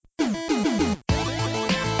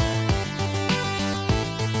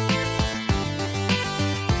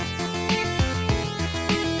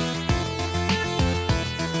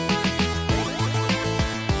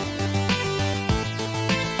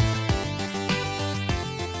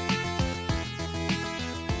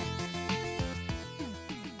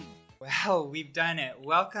Oh, we've done it.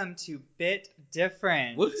 Welcome to Bit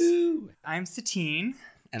Different. Woohoo! I'm Satine,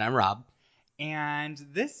 And I'm Rob. and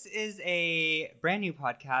this is a brand new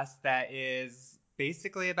podcast that is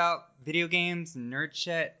basically about video games, nerd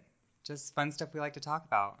shit, just fun stuff we like to talk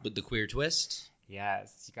about. With the queer twist.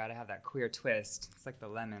 Yes, you gotta have that queer twist. It's like the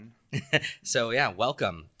lemon. So yeah,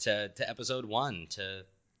 welcome to episode 1, to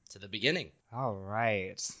the beginning. All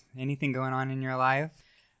right. Anything going on in your life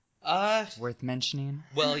worth mentioning?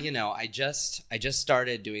 Well, you know, I just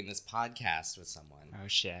started doing this podcast with someone. Oh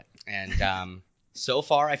shit. And so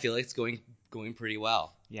far I feel like it's going pretty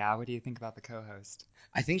well. Yeah, what do you think about the co-host?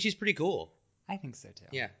 I think she's pretty cool. I think so too.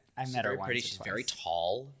 Yeah. I She's met her very once pretty. or She's twice. very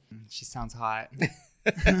tall. She sounds hot.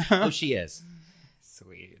 Oh, she is.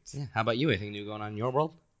 Sweet. Yeah. How about you? Anything new going on in your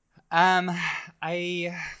world?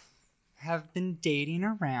 I have been dating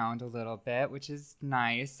around a little bit, which is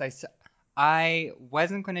nice. I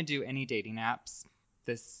wasn't going to do any dating apps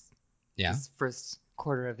this first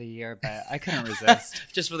quarter of the year, but I couldn't resist.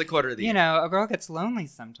 Just for the quarter of the year. You know, a girl gets lonely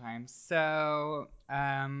sometimes. So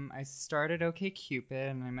I started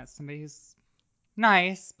OkCupid, and I met somebody who's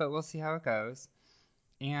nice, but we'll see how it goes.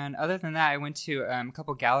 And other than that, I went to a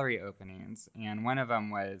couple gallery openings, and one of them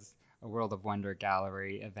was a World of Wonder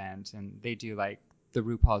gallery event, and they do like the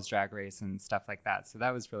RuPaul's Drag Race and stuff like that. So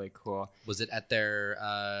that was really cool. Was it at their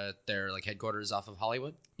like headquarters off of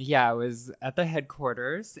Hollywood? Yeah, it was at the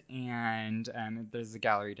headquarters, and there's a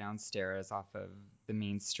gallery downstairs off of the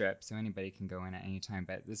main strip, so anybody can go in at any time.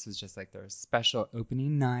 But this was just like their special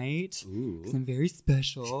opening night. Ooh. 'Cause I'm very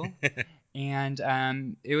special. And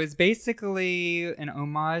it was basically an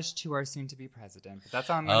homage to our soon-to-be president. But that's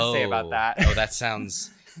all I'm going to say about that. Oh, that sounds...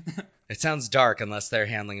 It sounds dark unless they're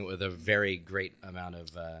handling it with a very great amount of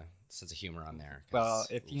sense of humor on there. Well,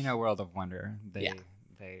 if you know World of Wonder,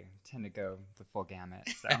 they tend to go the full gamut.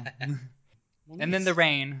 So, and then the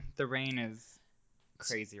rain is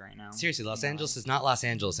crazy right now. Seriously, Los Angeles is not Los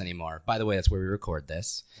Angeles anymore. By the way, that's where we record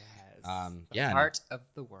this. Yes. The heart of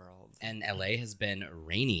the world. And LA has been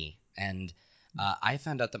rainy, and I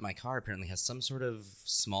found out that my car apparently has some sort of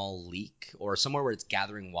small leak or somewhere where it's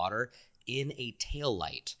gathering water in a tail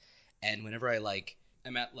light. And whenever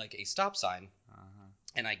I'm at like a stop sign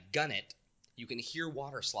and I gun it, you can hear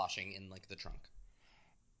water sloshing in like the trunk.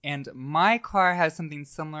 And my car has something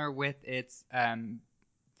similar with its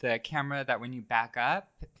the camera that when you back up,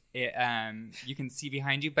 it you can see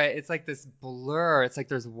behind you, but it's like this blur. It's like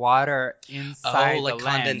there's water inside like the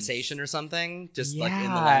condensation lens. or something, just like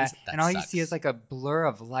in the lens. That and all sucks. you see is like a blur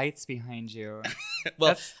of lights behind you.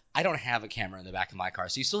 Well, I don't have a camera in the back of my car,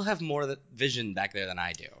 so you still have more vision back there than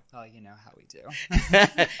I do. Well, you know how we do.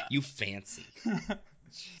 You fancy.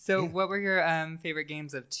 So, what were your favorite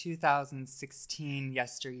games of 2016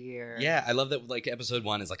 yesteryear? Yeah, I love that. Like episode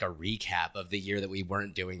 1 is like a recap of the year that we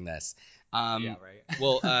weren't doing this. Yeah, right.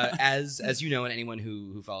 Well, as you know, and anyone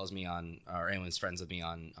who follows me on, or anyone's friends with me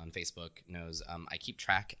on Facebook knows, I keep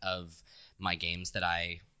track of my games that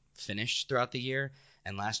I finished throughout the year.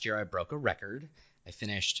 And last year I broke a record. I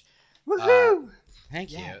finished. Woohoo!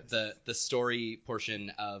 Thank you. The story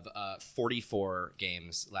portion of 44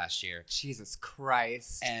 games last year. Jesus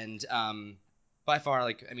Christ. And by far,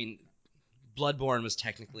 like, I mean, Bloodborne was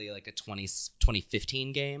technically like a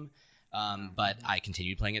 2015 game, but I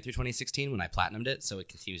continued playing it through 2016 when I platinumed it, so it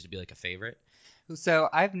continues to be like a favorite. So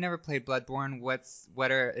I've never played Bloodborne.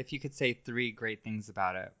 What are, if you could say 3 great things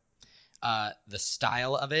about it? The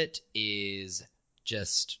style of it is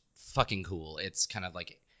just fucking cool. It's kind of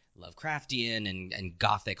like Lovecraftian and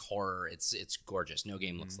gothic horror. It's gorgeous. No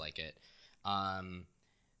game looks like it.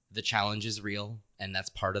 The challenge is real, and that's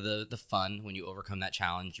part of the fun. When you overcome that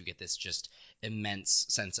challenge, you get this just immense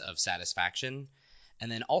sense of satisfaction.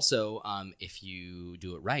 And then also, if you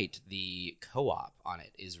do it right, the co-op on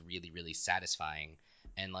it is really, really satisfying.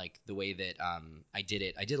 And like the way that I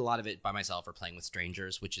did a lot of it by myself or playing with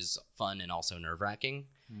strangers, which is fun and also nerve-wracking.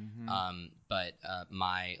 But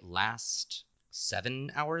my last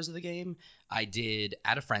 7 hours of the game, I did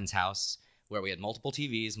at a friend's house where we had multiple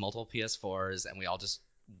TVs, multiple PS4s, and we all just,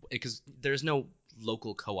 because there's no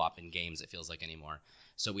local co-op in games, it feels like, anymore.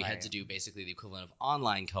 So we had to do basically the equivalent of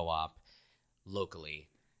online co-op locally.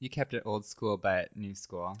 You kept it old school, but new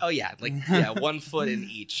school. Oh, yeah. Like, 1 foot in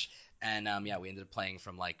each. And, we ended up playing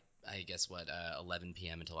from, like, I guess, 11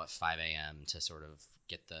 p.m. until, 5 a.m. to sort of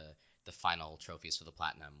get the final trophies for the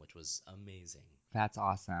platinum, which was amazing. That's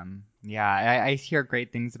awesome. Yeah, I hear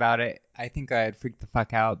great things about it. I think I'd freak the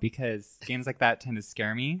fuck out because games like that tend to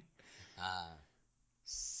scare me.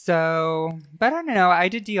 So, but I don't know. I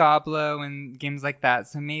did Diablo and games like that,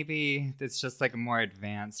 so maybe it's just like a more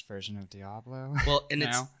advanced version of Diablo. Well, and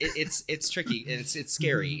No? it's tricky and it's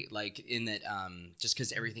scary, like in that just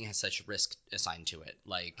because everything has such risk assigned to it.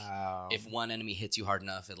 Like Oh, if one enemy hits you hard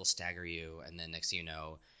enough, it'll stagger you, and then next thing you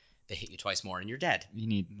know, they hit you twice more and you're dead. you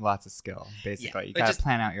need lots of skill, Yeah, basically. You but gotta just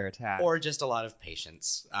plan out your attack. or just a lot of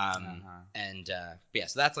patience. Uh-huh. And but yeah,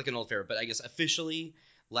 so that's like an old favorite. But I guess officially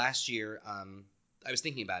last year, I was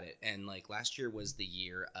thinking about it, and like last year was the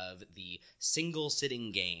year of the single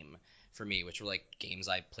sitting game for me, which were like games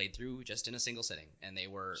I played through just in a single sitting, and they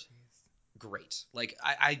were Jeez. great. Like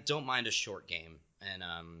I don't mind a short game, and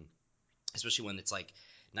especially when it's like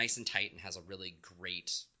nice and tight and has a really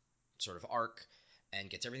great sort of arc and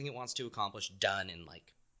gets everything it wants to accomplish done in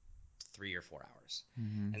like 3 or 4 hours.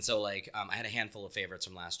 Mm-hmm. And so like I had a handful of favorites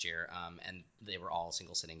from last year, and they were all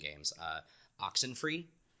single sitting games. Oxenfree,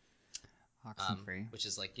 Oxenfree. which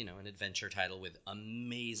is like an adventure title with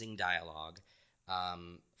amazing dialogue.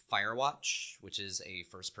 Um, Firewatch, which is a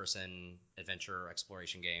first person adventure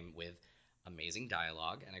exploration game with amazing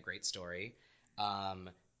dialogue and a great story. Um,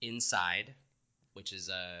 Inside, which is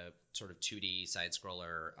a sort of 2D side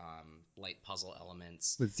scroller, light puzzle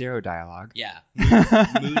elements. With zero dialogue. Yeah,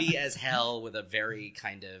 moody as hell with a very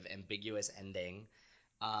kind of ambiguous ending.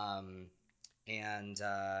 Um, and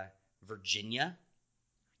Virginia,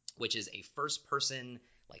 which is a first person,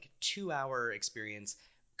 like 2 hour experience,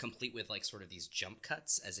 complete with like sort of these jump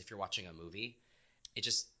cuts as if you're watching a movie. It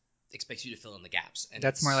just expects you to fill in the gaps, and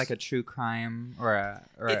That's more like a true crime or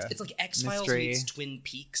it's like X Files meets mystery. Twin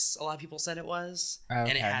Peaks. A lot of people said it was, and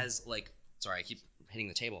it Okay. has like, sorry, I keep hitting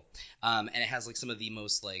the table, and it has like some of the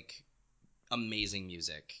most like amazing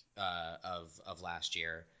music of last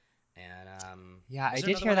year. And Yeah, was I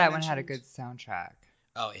there did another hear one I that one had a mentioned? good soundtrack.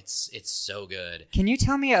 Oh, it's so good. Can you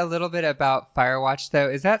tell me a little bit about Firewatch though?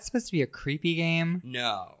 Is that supposed to be a creepy game?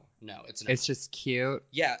 No, it's not. It's just cute.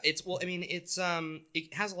 Yeah, it's well, I mean,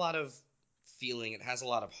 it has a lot of feeling. It has a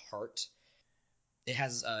lot of heart. It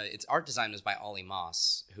has its art design was by Ollie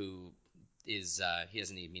Moss, who is he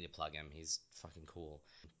doesn't need me to plug him. He's fucking cool.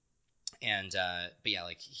 And but yeah,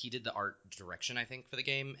 like he did the art direction I think for the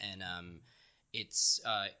game, and it's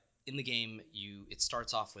in the game it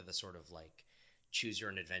starts off with a sort of like choose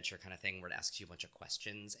your own adventure kind of thing where it asks you a bunch of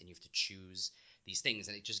questions and you have to choose these things,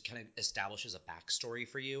 and it just kind of establishes a backstory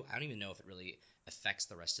for you. I don't even know if it really affects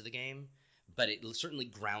the rest of the game, but it certainly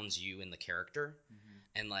grounds you in the character.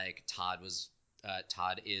 And like Todd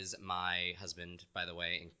is my husband, by the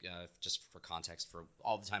way, just for context, for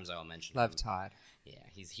all the times I will mention Love him. Todd. Yeah,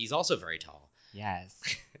 he's also very tall. Yes.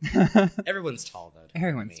 Everyone's tall though.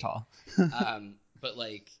 Everyone's tall. But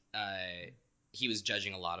like he was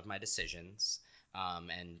judging a lot of my decisions,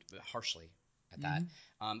 and harshly at that.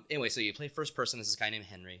 Anyway, so you play first person. This is a guy named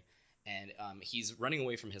Henry, and he's running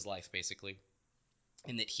away from his life basically,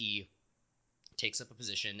 in that he takes up a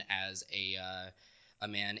position as a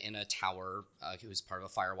man in a tower who's part of a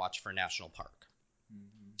fire watch for a national park.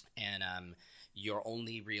 And your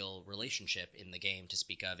only real relationship in the game to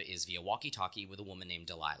speak of is via walkie-talkie with a woman named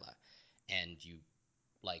Delilah, and you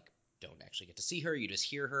like don't actually get to see her; you just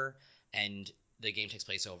hear her, and the game takes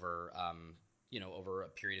place over over a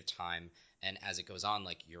period of time, and as it goes on,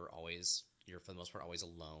 like you're for the most part always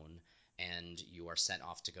alone, and you are sent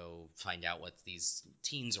off to go find out what these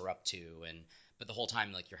teens are up to, and but the whole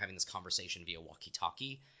time like you're having this conversation via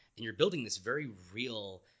walkie-talkie, and you're building this very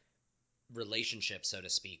real relationship, so to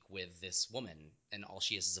speak, with this woman, and all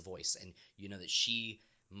she is a voice, and you know that she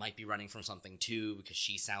might be running from something too because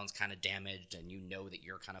she sounds kind of damaged, and you know that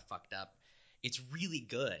you're kind of fucked up. It's really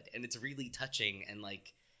good, and it's really touching, and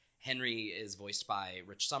like Henry is voiced by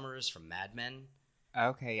Rich Summers from Mad Men,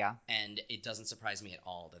 Okay, yeah. and it doesn't surprise me at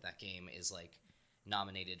all that that game is like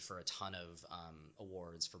nominated for a ton of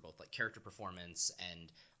awards for both like character performance and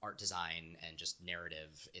art design and just narrative.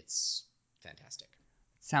 It's fantastic.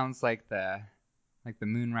 Sounds like the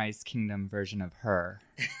Moonrise Kingdom version of Her.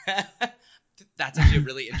 That's actually a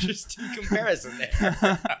really interesting comparison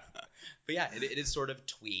there. But yeah, it is sort of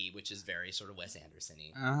twee, which is very sort of Wes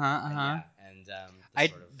Anderson-y. Uh-huh. And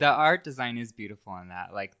The art design is beautiful in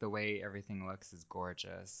that. Like the way everything looks is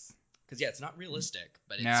gorgeous. because yeah, it's not realistic,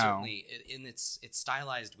 but it's No. certainly it's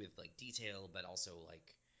stylized with like detail, but also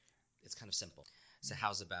like it's kind of simple. So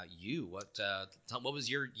how's about you? What was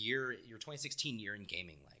your 2016 year in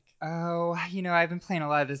gaming like? Oh, I've been playing a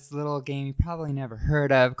lot of this little game you probably never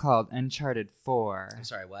heard of called Uncharted 4. I'm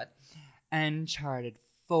sorry, what? Uncharted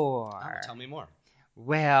Oh, 4. tell me more.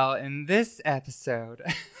 Well, in this episode,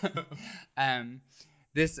 I'm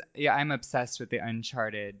obsessed with the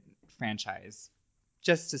Uncharted franchise.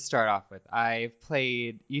 just to start off with, I've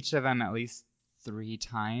played each of them at least 3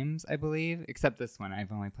 times, I believe, except this one.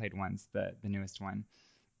 I've only played once, the newest one.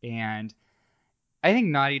 And I think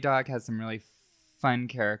Naughty Dog has some really fun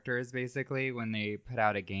characters. Basically, when they put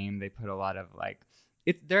out a game, they put a lot of like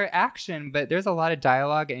it's their action, but there's a lot of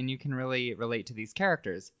dialogue, and you can really relate to these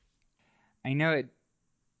characters. I know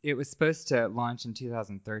it was supposed to launch in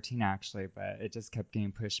 2013 actually, but it just kept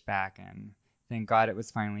getting pushed back, and thank God it was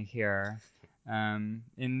finally here.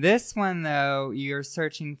 In this one, though, you're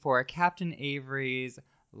searching for Captain Avery's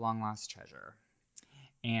long lost treasure,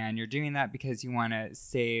 and you're doing that because you want to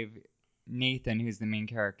save Nathan, who's the main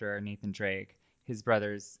character, Nathan Drake, his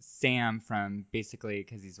brother's Sam from basically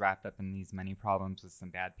because he's wrapped up in these money problems with some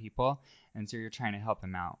bad people, and so you're trying to help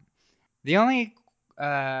him out. The only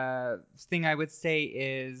thing I would say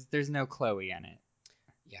is there's no Chloe in it.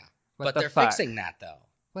 Yeah. What But the they're fuck? fixing that though.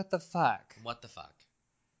 What the fuck? What the fuck?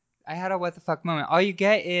 I had a what the fuck moment. All you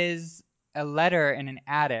get is a letter in an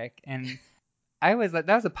attic, and I was like,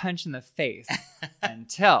 that was a punch in the face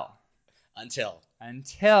until Until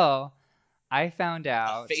until I found a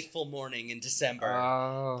out. fateful morning in December.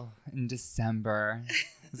 Oh, in December.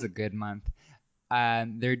 It was a good month.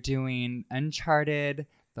 They're doing Uncharted: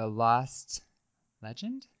 The Lost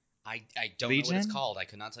Legend? I don't know what it's called. I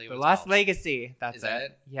could not tell you The what it's Lost called. Legacy. That's Is that it.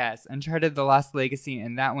 it? Yes, Uncharted: The Lost Legacy,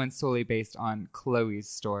 and that one's solely based on Chloe's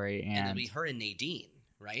story. And it'll And be her and Nadine,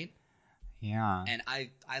 right? yeah, And I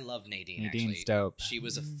love Nadine Nadine's actually. dope. She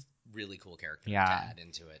was a really cool character Yeah. to add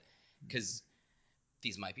into it. Because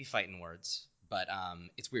these might be fighting words, but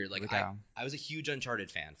it's weird. Like I was a huge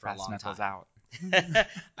Uncharted fan for a long time. Out.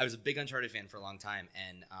 I was a big Uncharted fan for a long time,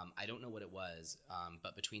 and I don't know what it was,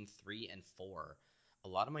 but between 3 and 4, a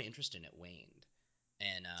lot of my interest in it waned.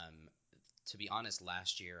 And to be honest,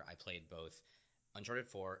 last year I played both Uncharted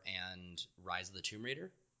 4 and Rise of the Tomb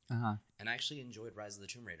Raider, Uh-huh. and I actually enjoyed Rise of the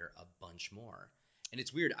Tomb Raider a bunch more. And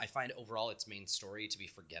it's weird. I find overall its main story to be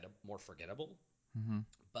more forgettable, Mm-hmm.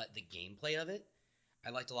 but the gameplay of it I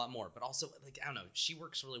liked a lot more. But also, like, I don't know, she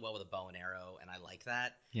works really well with a bow and arrow, and I like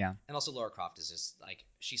that. Yeah. And also, Lara Croft is just like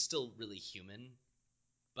she's still really human,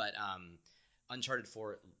 but Uncharted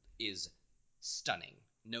 4 is stunning.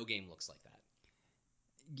 No game looks like that.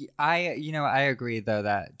 I agree though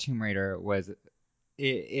that Tomb Raider was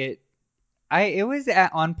it was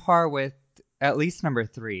on par with at least number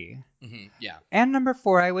 3. Yeah. And number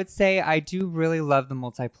 4, I would say I do really love the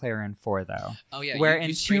multiplayer in 4 though. Oh yeah, Where you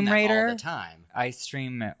in stream Tomb that Raider, all the time. I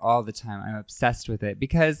stream it all the time. I'm obsessed with it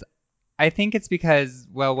because I think it's because,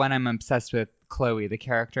 well, one, I'm obsessed with Chloe, the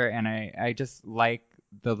character, and I just like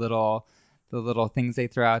the little things they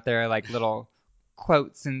throw out there, like little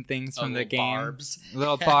quotes and things from the game. Barbs.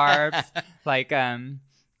 Little barbs. Like,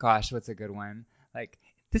 gosh, what's a good one? Like,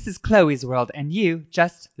 this is Chloe's world and you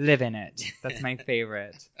just live in it. That's my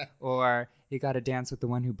favorite. Or you gotta dance with the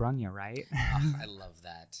one who brung you, right? Oh, I love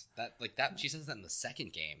that. That she says that in the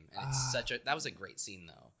second game, and it's that was a great scene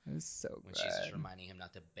though. It was so when good. she's just reminding him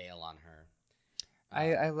not to bail on her.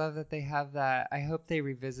 I love that they have that. I hope they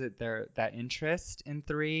revisit that interest in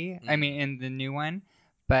 3. I Mm. mean, in the new one,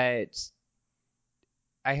 but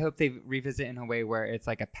I hope they revisit in a way where it's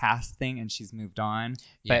like a past thing and she's moved on,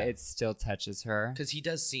 but it still touches her. Because he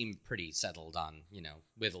does seem pretty settled on,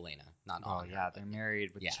 with Elena, not on her. Yeah, they're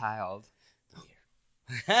married with a child.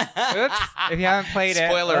 Oops! If you haven't played it,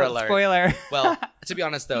 Spoiler alert. Spoiler. Well, to be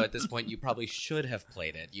honest though, at this point you probably should have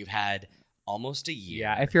played it. You've had almost a year.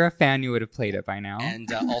 Yeah, if you're a fan, you would have played it by now.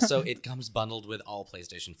 And also, it comes bundled with all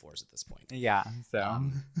PlayStation 4s at this point. Yeah,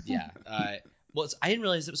 so. Yeah. Well, I didn't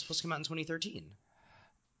realize it was supposed to come out in 2013.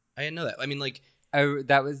 I didn't know that. I mean, like.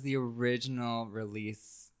 That was the original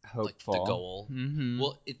release hopeful. Like the goal. Mm-hmm.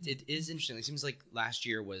 Well, it is interesting. It seems like last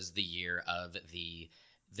year was the year of the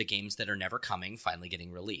games that are never coming finally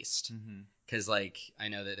getting released. Because, like, I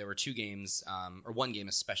know that there were 2 games, or one game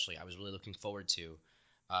especially, I was really looking forward to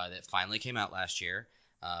that finally came out last year,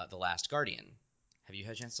 The Last Guardian. Have you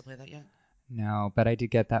had a chance to play that yet? No, but I did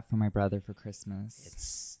get that for my brother for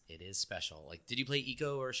Christmas. It is special. Like, did you play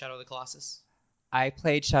Eco or Shadow of the Colossus? I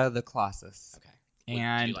played Shadow of the Colossus. Okay.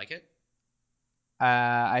 And did you like it?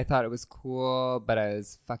 I thought it was cool, but I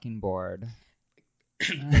was fucking bored.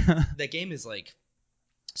 That game is like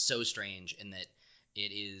so strange in that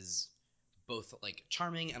it is both like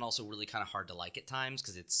charming and also really kind of hard to like at times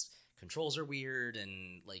because its controls are weird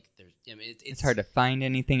and like there's it's hard to find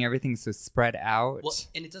anything. Everything's so spread out. Well,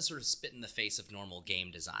 and it does sort of spit in the face of normal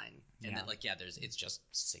game design. And that it's just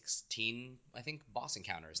 16 I think boss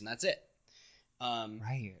encounters and that's it.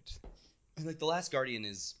 Right. And like The Last Guardian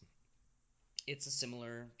it's a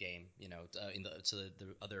similar game, to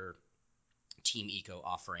the other Team Eco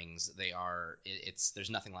offerings. It's there's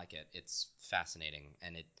nothing like it. It's fascinating,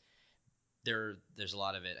 and there's a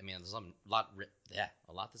lot of it. I mean, there's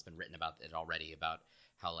a lot that's been written about it already, about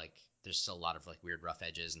how like there's still a lot of like weird rough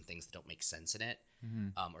edges and things that don't make sense in it, Hmm.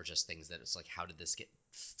 or just things that it's like, how did this get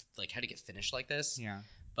like, how did it get finished like this? Yeah.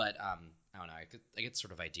 But I don't know. I get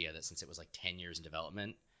sort of idea that since it was like 10 years in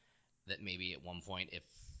development, that maybe at one point, if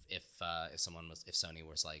Sony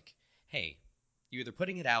was like, hey, you're either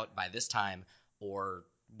putting it out by this time or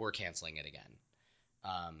we're canceling it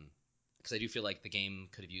again. Because I do feel like the game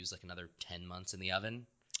could have used like another 10 months in the oven.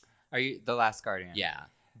 Are you The Last Guardian? Yeah.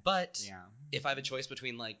 But Yeah. if I have a choice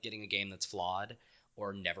between like getting a game that's flawed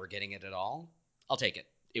or never getting it at all, I'll take it.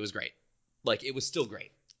 It was great. Like, it was still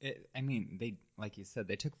great. I mean, they, like you said,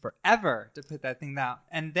 they took forever to put that thing out.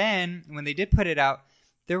 And then when they did put it out,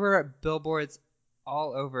 there were billboards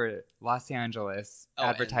all over Los Angeles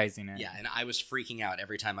advertising it. Yeah, and I was freaking out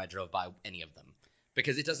every time I drove by any of them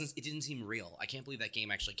because it didn't seem real. I can't believe that game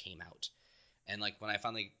actually came out. And like when I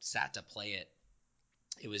finally sat to play it,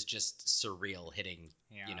 it was just surreal hitting,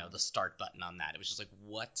 Yeah. the start button on that. It was just like,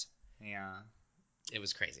 what? Yeah. It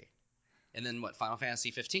was crazy. And then what? Final Fantasy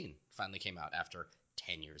 15 finally came out after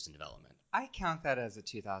 10 years in development. I count that as a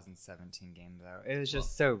 2017 game, though. It was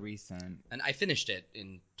just so recent. And I finished it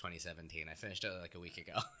in 2017. I finished it like a week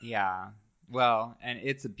ago. Yeah. Well, and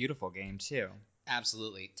it's a beautiful game, too.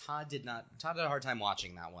 Absolutely. Todd had a hard time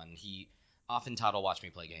watching that one. Todd will watch me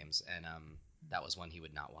play games, and that was one he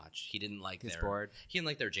would not watch. He didn't like He's bored. He didn't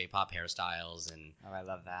like their J-pop hairstyles, and Oh, I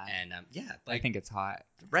love that. and yeah, I think it's hot.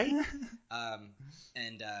 right.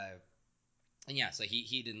 And yeah, so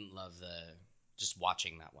he didn't love the just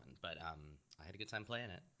watching that one, but I had a good time playing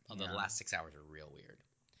it. Although the last 6 hours are real weird.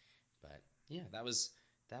 But yeah, that was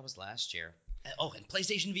last year. And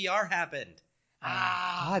PlayStation VR happened.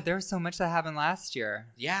 God, there was so much that happened last year.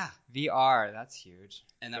 Yeah. VR, that's huge.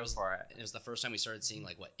 And it was the first time we started seeing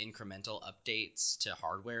like what incremental updates to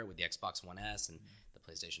hardware with the Xbox One S and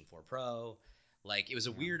the PlayStation 4 Pro. Like, it was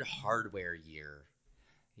a weird hardware year.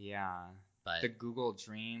 Yeah. But the Google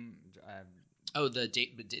Dream.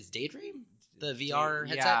 Is Daydream the VR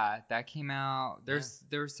headset? Yeah, that came out. There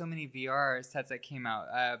were so many VR sets that came out.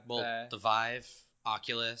 The Vive,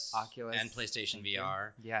 Oculus, and PlayStation thank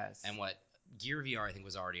VR. you. Yes. And what Gear VR I think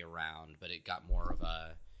was already around, but it got more of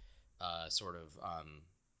a sort of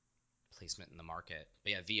placement in the market.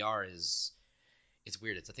 But yeah, VR it's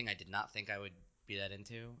weird. It's a thing I did not think I would be that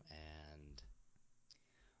into, and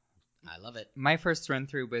I love it. My first run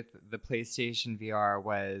through with the PlayStation VR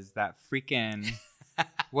was that freaking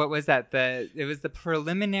what was that? It was the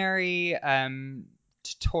preliminary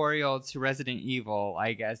tutorial to Resident Evil,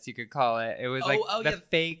 I guess you could call it. It was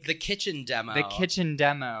fake the kitchen demo. The kitchen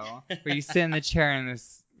demo where you sit in the chair and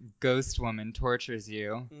this ghost woman tortures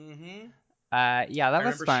you. Mm-hmm. Yeah, that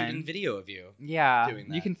was fun. I remember shooting video of you. Yeah, doing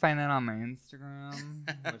that. You can find that on my Instagram,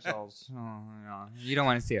 which you don't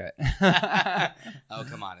want to see it. Oh,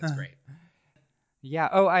 come on, it's great. Yeah.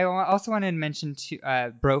 Oh, I also wanted to mention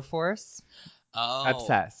Broforce. Oh,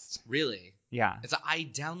 obsessed. Really? Yeah. I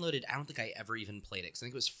downloaded. I don't think I ever even played it because I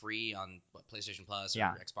think it was free on PlayStation Plus or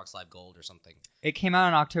Xbox Live Gold or something. It came out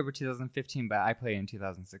in October 2015, but I played it in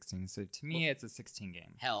 2016. So to me, it's a 16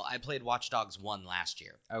 game. Hell, I played Watch Dogs 1 last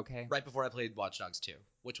year. Okay. Right before I played Watch Dogs 2,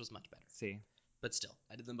 which was much better. See. But still,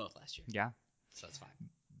 I did them both last year. Yeah. So that's fine.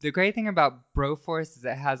 The great thing about Broforce is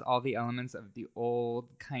it has all the elements of the old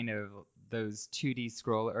kind of those 2D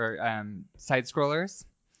side scrollers,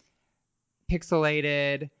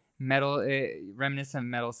 pixelated, reminiscent of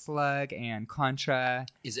Metal Slug and Contra.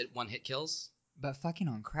 Is it one-hit kills? But fucking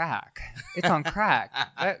on crack. It's on crack.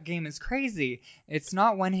 That game is crazy. It's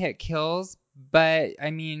not one-hit kills, but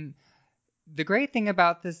I mean, the great thing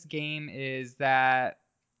about this game is that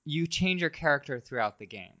you change your character throughout the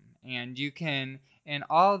game, and you can, and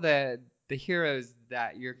all the heroes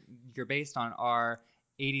that you're based on are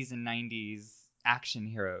 80s and 90s action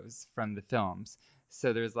heroes from the films.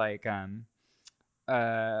 So there's like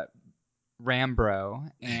Rambro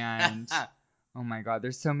and oh my god,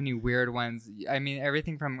 there's so many weird ones. I mean,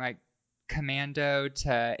 everything from like Commando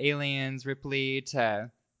to Aliens, Ripley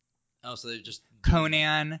to so they're just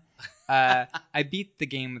Conan. I beat the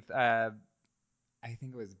game with I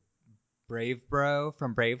think it was Brave Bro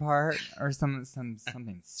from Braveheart or something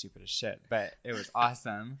stupid as shit, but it was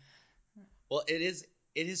awesome. Well, it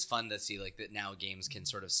is fun to see like that now games can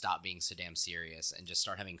sort of stop being so damn serious and just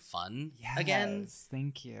start having fun again.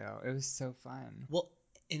 Thank you. It was so fun. Well,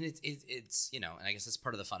 and it's and I guess that's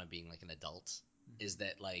part of the fun of being like an adult is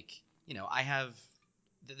that like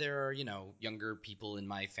there are younger people in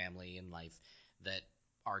my family and life that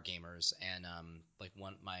are gamers, and like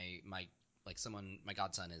my like someone, my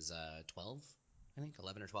godson is 12, I think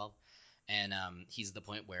 11 or 12, and he's at the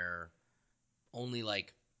point where only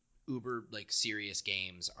like uber like serious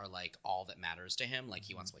games are like all that matters to him. Like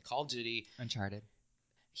he wants to play Call of Duty. Uncharted.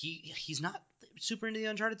 He's not super into the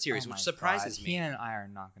Uncharted Oh series, my which surprises God. me. He and I are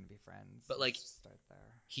not going to be friends. But like Let's start there.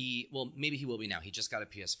 maybe he will be now. He just got a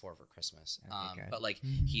PS4 for Christmas. Okay, good. But like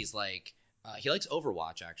he's like he likes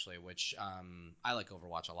Overwatch actually, which I like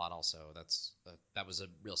Overwatch a lot also. That was a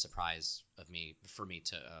real surprise for me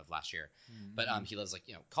to last year. Mm-hmm. But he loves like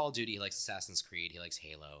Call of Duty. He likes Assassin's Creed. He likes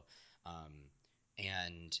Halo.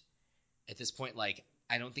 And at this point, like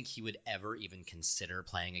I don't think he would ever even consider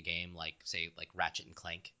playing a game like say like Ratchet and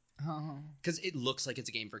Clank Oh, because it looks like it's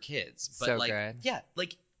a game for kids. But so like good. yeah,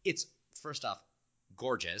 like it's first off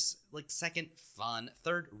gorgeous, like second fun,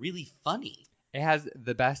 third really funny. It has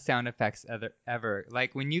the best sound effects ever.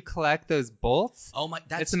 Like when you collect those bolts, Oh my,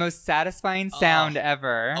 it's the most satisfying sound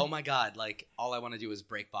ever. Oh my god, like all I want to do is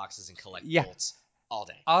break boxes and collect Yeah. bolts all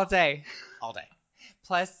day. All day. All day.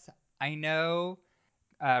 Plus, I know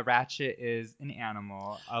Ratchet is an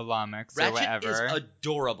animal, a lummox or Ratchet whatever. is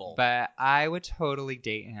adorable. But I would totally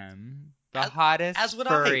date him. The hottest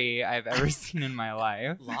furry I've ever seen in my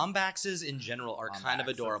life. Lombaxes in general are kind of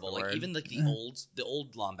adorable. Like even like the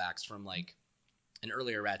old Lombax from like an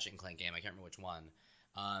earlier Ratchet and Clank game. I can't remember which one.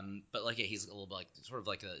 But like yeah, he's a little bit like sort of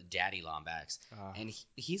like a daddy Lombax, and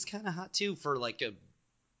he's kind of hot too for like a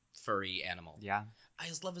furry animal. Yeah. I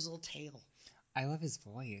just love his little tail. I love his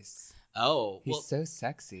voice. Oh, he's so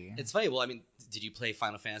sexy. It's funny. Well, I mean, did you play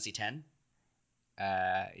Final Fantasy X?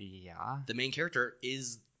 Yeah. The main character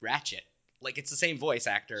is Ratchet. Like it's the same voice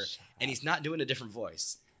actor, and he's not doing a different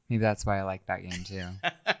voice. Maybe that's why I like that game too.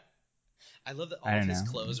 I love that all of his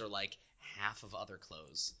clothes are like half of other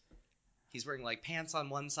clothes. He's wearing like pants on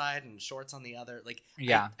one side and shorts on the other. Like,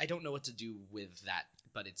 yeah, I don't know what to do with that,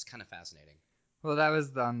 but it's kind of fascinating. Well, that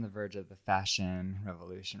was on the verge of the fashion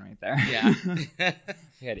revolution right there. Yeah.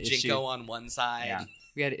 We had issues. Jinko on one side. Yeah.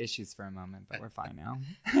 We had issues for a moment, but we're fine now.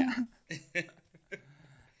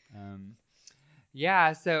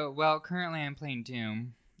 Yeah, so, well, currently I'm playing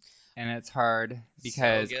Doom, and it's hard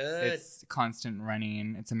because it's constant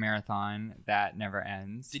running. It's a marathon that never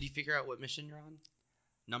ends. Did you figure out what mission you're on,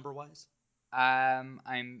 number-wise? I'm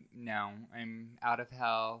out of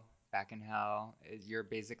hell, back in hell. You're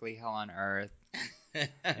basically hell on earth,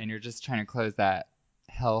 and you're just trying to close that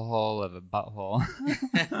hellhole of a butthole.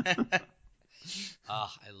 I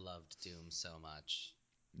loved Doom so much.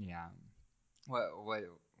 Yeah.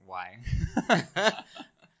 Why?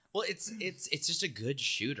 Well, it's just a good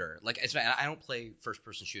shooter. Like I don't play first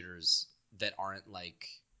person shooters that aren't like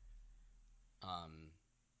I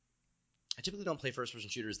typically don't play first person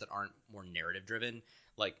shooters that aren't more narrative driven,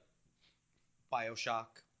 like BioShock.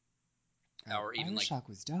 Or even BioShock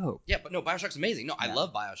was dope. Yeah, but no, BioShock's amazing. No, I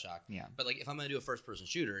love BioShock. Yeah. But like if I'm gonna do a first person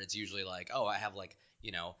shooter, it's usually like, oh, I have like,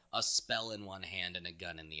 a spell in one hand and a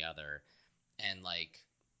gun in the other. And like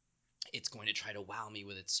it's going to try to wow me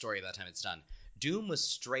with its story by the time it's done. Doom was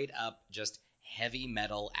straight up just heavy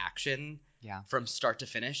metal action from start to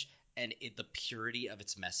finish, and the purity of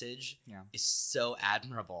its message is so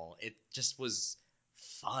admirable. It just was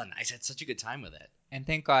fun. I had such a good time with it. And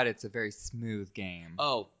thank God it's a very smooth game.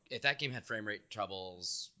 Oh, if that game had frame rate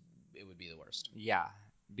troubles, it would be the worst. Yeah,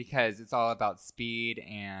 because it's all about speed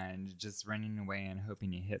and just running away and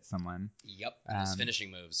hoping you hit someone. Yep, and those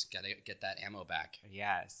finishing moves. Gotta get that ammo back.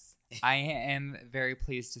 Yes. I am very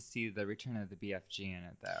pleased to see the return of the BFG in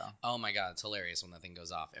it, though. Oh my god, it's hilarious when that thing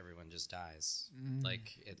goes off. Everyone just dies.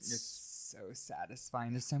 Like, it's so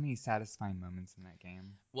satisfying. There's so many satisfying moments in that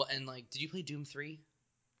game. Well, and like, did you play Doom 3?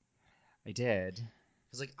 I did.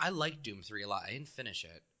 Because, like, I liked Doom 3 a lot. I didn't finish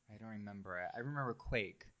it. I don't remember it. I remember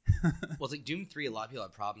Quake. Well, it's like Doom 3 a lot of people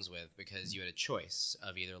had problems with because you had a choice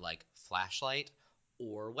of either, like, flashlight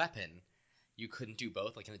or weapon. You couldn't do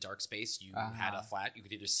both. Like, in a dark space, you had a flat. You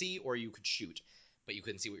could either see or you could shoot, but you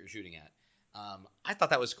couldn't see what you were shooting at. I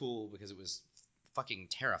thought that was cool because it was fucking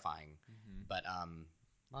terrifying. Mm-hmm. But a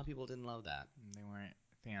lot of people didn't love that. They weren't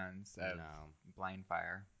fans of blind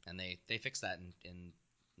fire. And they fixed that in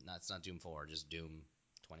no, it's not Doom 4, just Doom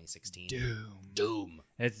 2016. Doom.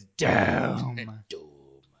 It's Doom. Doom.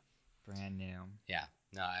 Brand new. Yeah.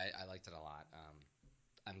 No, I liked it a lot.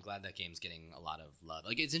 I'm glad that game's getting a lot of love.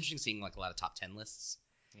 Like, it's interesting seeing, like, a lot of top 10 lists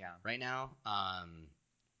right now.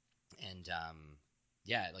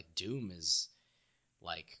 Yeah, like, Doom is,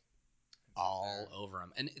 like, all over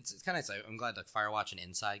them. And it's kind of nice. I'm glad, like, Firewatch and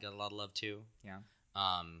Inside got a lot of love, too. Yeah.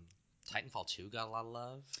 Titanfall 2 got a lot of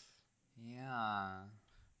love. Yeah.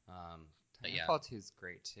 But Titanfall 2 is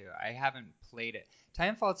great, too. I haven't played it.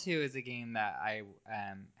 Titanfall 2 is a game that I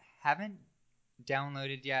haven't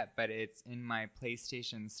downloaded yet, but it's in my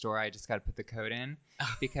PlayStation store. I just got to put the code in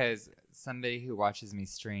because somebody who watches me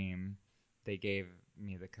stream, they gave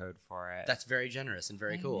me the code for it. That's very generous and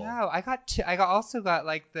very cool. No, also got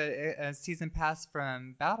like the season pass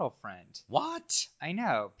from Battlefront. What? I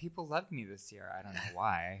know. People loved me this year. I don't know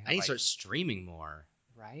why. I need to start streaming more.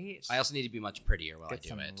 Right? I also need to be much prettier while Get I do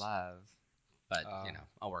some it. love. But,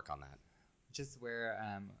 I'll work on that. Just wear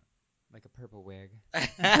like a purple wig.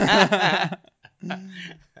 I'll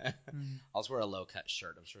just wear a low-cut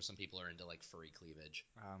shirt. I'm sure some people are into like furry cleavage.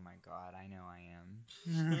 Oh my god, I know I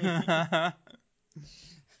am.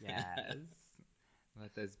 Yes.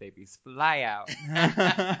 Let those babies fly out.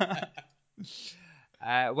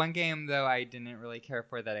 One game though I didn't really care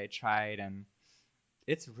for that I tried, and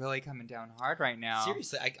it's really coming down hard right now.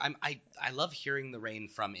 Seriously, I love hearing the rain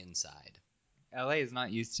from inside. LA is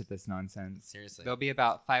not used to this nonsense. Seriously. There'll be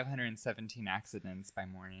about 517 accidents by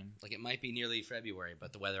morning. Like, it might be nearly February,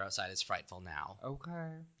 but the weather outside is frightful now.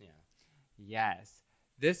 Okay. Yeah. Yes.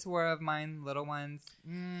 This war of mine, little ones.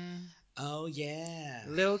 Oh, yeah. A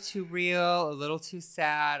little too real, a little too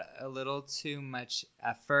sad, a little too much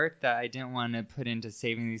effort that I didn't want to put into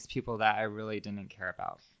saving these people that I really didn't care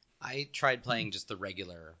about. I tried playing just the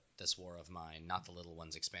regular This War of Mine, not the Little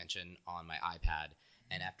Ones expansion, on my iPad.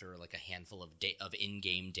 And after like a handful of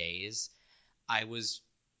in-game days, I was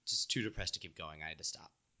just too depressed to keep going. I had to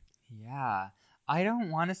stop. Yeah. I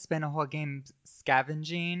don't want to spend a whole game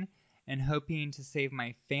scavenging and hoping to save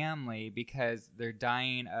my family because they're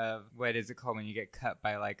dying of, what is it called when you get cut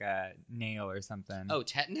by like a nail or something? Oh,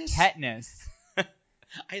 tetanus? Tetanus. I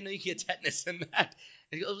didn't know you could get tetanus in that.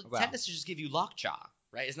 Well, tetanus just give you lockjaw,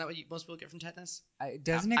 right? Isn't that what most people get from tetanus?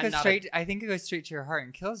 Doesn't it go straight? I think it goes straight to your heart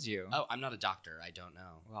and kills you. Oh, I'm not a doctor. I don't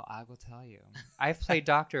know. Well, I will tell you. I've played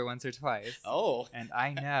doctor once or twice. Oh. And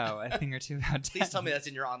I know a thing or two about tetanus. Please tell me that's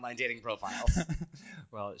in your online dating profiles.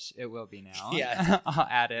 Well, it will be now. Yeah. I'll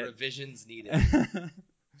add it. Revisions needed.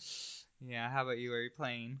 Yeah, how about you? Are you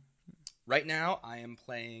playing? Right now, I am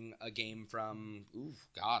playing a game from,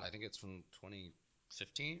 I think it's from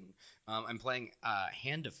 2015. I'm playing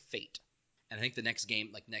Hand of Fate. And I think the next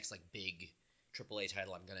game, next big AAA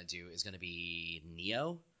title I'm going to do is going to be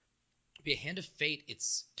Neo. It'll be a Hand of Fate.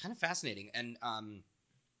 It's kind of fascinating. And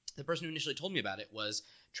the person who initially told me about it was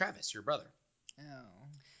Travis, your brother. Oh.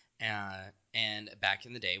 And back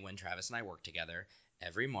in the day when Travis and I worked together,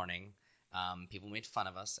 every morning, people made fun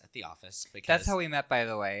of us at the office because That's how we met, by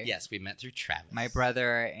the way. Yes, we met through Travis. My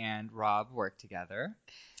brother and Rob worked together,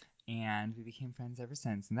 and we became friends ever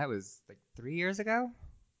since. And that was like 3 years ago?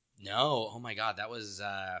 No, oh my God, that was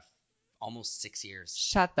almost 6 years.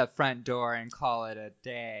 Shut the front door and call it a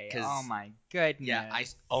day. Oh my goodness. Yeah,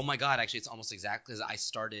 oh my God, actually, it's almost exact because I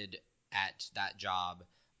started at that job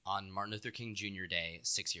on Martin Luther King Jr. Day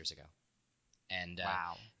 6 years ago. And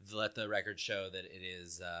wow. Let the record show that it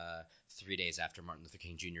is 3 days after Martin Luther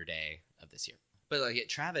King Jr. Day of this year. But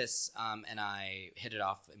Travis and I hit it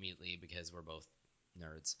off immediately because we're both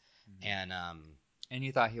nerds. Mm-hmm. And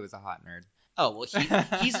you thought he was a hot nerd. Oh, well,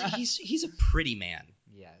 he's a pretty man.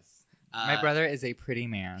 Yes. My brother is a pretty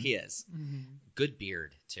man. He is. Mm-hmm. Good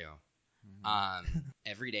beard, too. Mm-hmm.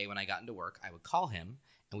 Every day when I got into work, I would call him,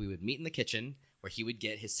 and we would meet in the kitchen where he would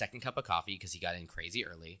get his second cup of coffee because he got in crazy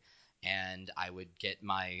early, and I would get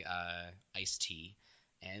my iced tea,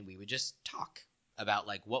 and we would just talk about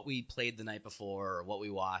what we played the night before or what we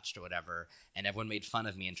watched or whatever, and everyone made fun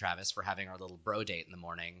of me and Travis for having our little bro date in the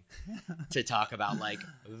morning to talk about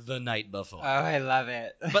the night before. Oh, I love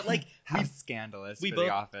it. But how scandalous for both, The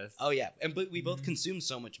Office. Oh yeah, but we both consumed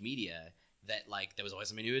so much media that there was always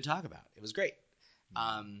something new to talk about. It was great.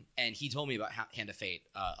 And he told me about Hand of Fate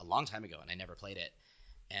a long time ago, and I never played it.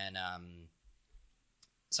 And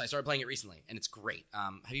so I started playing it recently, and it's great.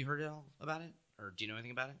 Have you heard at all about it, or do you know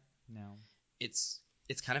anything about it? No. It's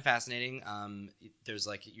kind of fascinating. There's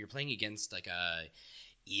you're playing against a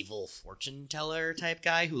evil fortune teller type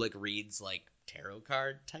guy who reads tarot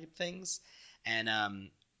card type things,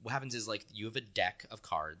 and what happens is you have a deck of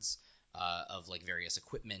cards of various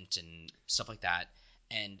equipment and stuff like that,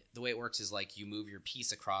 and the way it works is you move your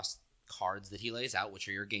piece across cards that he lays out, which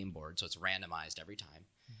are your game board, so it's randomized every time,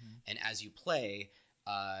 and as you play,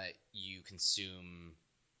 you consume.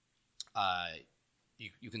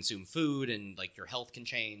 You consume food, and your health can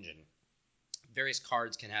change, and various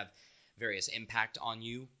cards can have various impact on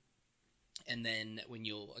you. And then when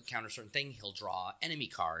you'll encounter a certain thing, he'll draw enemy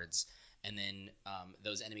cards, and then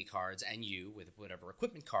those enemy cards and you, with whatever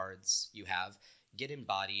equipment cards you have, get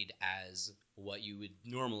embodied as what you would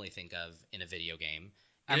normally think of in a video game.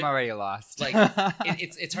 I'm already lost.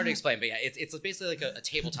 It's hard to explain, but yeah, it's basically a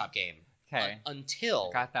tabletop game. Okay.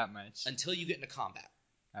 Until Got that much. until you get into combat.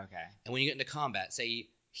 Okay. And when you get into combat, say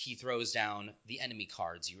he throws down the enemy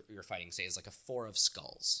cards you're fighting, say is like a 4 of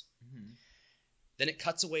skulls. Mm-hmm. Then it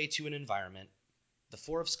cuts away to an environment. The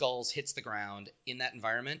 4 of skulls hits the ground in that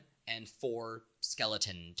environment, and 4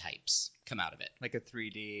 skeleton types come out of it. Like a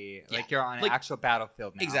 3D, Yeah. like you're on an Like- actual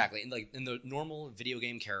battlefield now. Exactly. And like in the normal video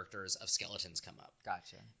game characters of skeletons come up.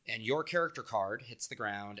 Gotcha. And your character card hits the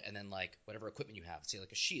ground, and then like whatever equipment you have, say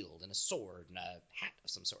like a shield and a sword and a hat of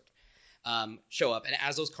some sort, show up. And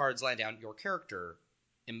as those cards land down, your character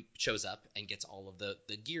shows up and gets all of the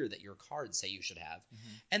gear that your cards say you should have.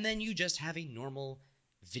 Mm-hmm. And then you just have a normal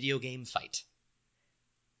video game fight.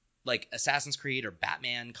 Like Assassin's Creed or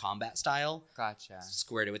Batman combat style. Gotcha.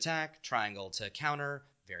 Square to attack, triangle to counter,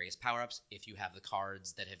 various power-ups if you have the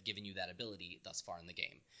cards that have given you that ability thus far in the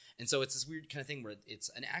game. And so it's this weird kind of thing where it's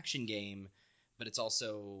an action game, but it's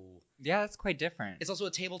also Yeah, that's quite different. a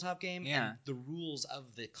tabletop game, Yeah. and the rules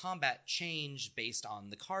of the combat change based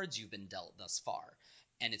on the cards you've been dealt thus far,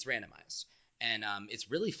 and it's randomized, and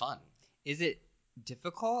it's really fun. Is it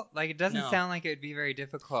difficult? Like, it doesn't No. sound like it would be very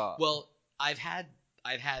difficult. Well, I've had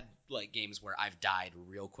like games where I've died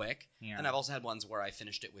real quick, yeah. and I've also had ones where I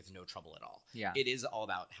finished it with no trouble at all. Yeah. It is all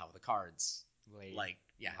about how the cards Late.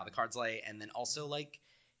 how the cards lay, and then also like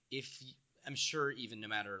I'm sure even no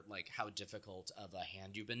matter like how difficult of a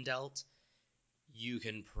hand you've been dealt, you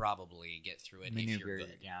can probably get through it if you're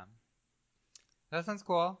good. Yeah. That sounds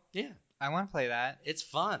cool. Yeah, I want to play that. it's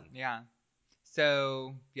fun. Yeah.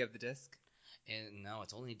 So, you have the disc? And no,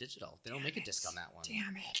 it's only digital. They don't make a disc on that one.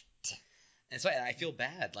 Damn it. And so I feel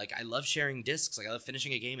bad. Like I love sharing discs. Like I love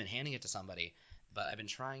finishing a game and handing it to somebody. But I've been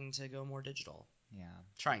trying to go more digital. Yeah.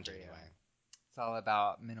 Trying to Yeah. anyway. It's all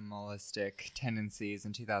about minimalistic tendencies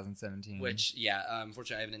in 2017. Which, yeah,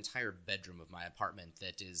 unfortunately, I have an entire bedroom of my apartment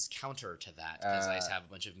that is counter to that because I just have a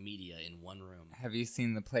bunch of media in one room. Have you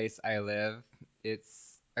seen the place I live?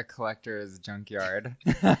 It's a collector's junkyard.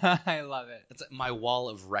 I love it. It's my wall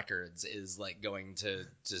of records is like going to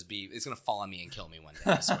just be. It's gonna fall on me and kill me one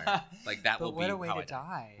day. I swear. Like that But will what be a way how to I die.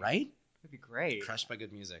 die. Right? That'd be great. Crushed by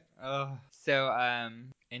good music. Oh. So,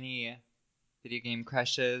 any video game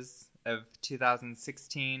crushes of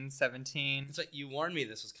 2016, 17? It's like you warned me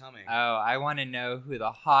this was coming. Oh, I want to know who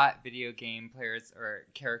the hot video game players or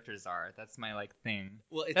characters are. That's my thing.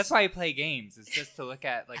 Well, That's why I play games. It's just to look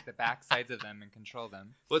at the back sides of them and control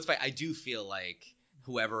them. Well, it's fine. I do feel like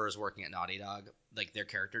whoever is working at Naughty Dog, like their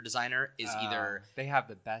character designer, is either they have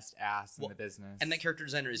the best ass in the business. and that character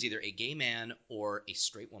designer is either a gay man or a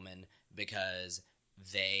straight woman because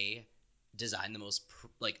they design the most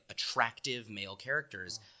attractive male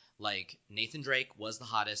characters. Oh. Like Nathan Drake was the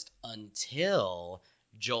hottest until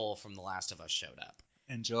Joel from The Last of Us showed up.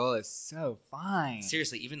 And Joel is so fine.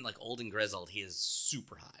 Seriously, even like old and grizzled, he is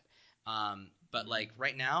super hot. But like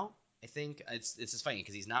right now, I think it's just funny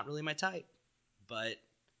because he's not really my type, but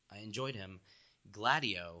I enjoyed him.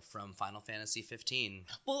 Gladio from Final Fantasy 15.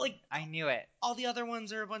 Well, like I knew it. all the other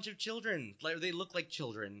ones are a bunch of children. Like they look like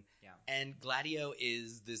children. Yeah. And Gladio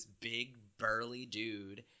is this big burly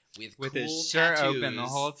dude with With cool his shirt tattoos. open the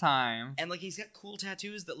whole time. And like he's got cool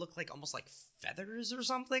tattoos that look like almost like feathers or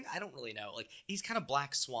something. I don't really know. Like he's kind of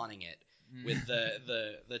black swanning it with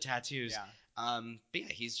the tattoos. Yeah. But yeah,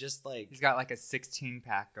 he's just like He's got a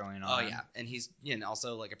 16-pack going on. oh yeah, and he's and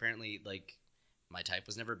also like apparently like my type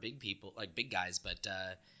was never big people like big guys, but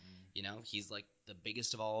he's like the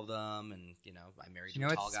biggest of all of them, and I married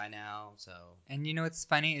a tall guy now, so. And what's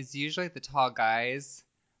funny is usually the tall guys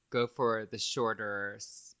go for the shorter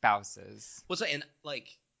spouses. Well, so and like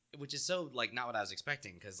which is so like not what I was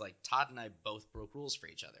expecting because like Todd and I both broke rules for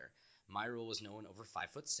each other. My rule was no one over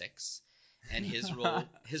 5'6", and his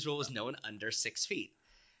rule was no one under 6 feet.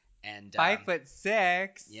 And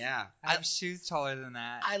 5'6". Yeah, I have shoes taller than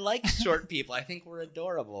that. I like short people. I think we're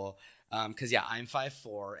adorable. Because yeah, I'm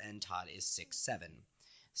 5'4" and Todd is 6'7".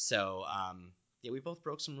 So yeah, we both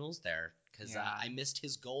broke some rules there because I missed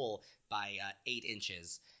his goal by 8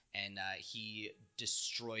 inches, and he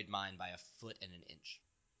destroyed mine by 1 1 inch.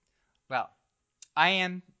 Well, I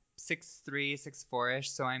am 6'3",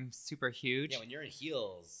 6'4"-ish, so I'm super huge. Yeah, when you're in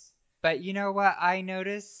heels. But you know what I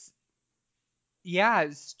notice? Yeah,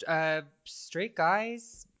 straight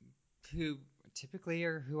guys who typically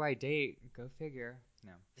are who I date, go figure.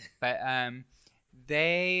 No. But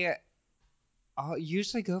they all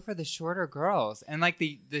usually go for the shorter girls. And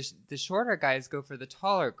the shorter guys go for the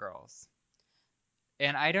taller girls.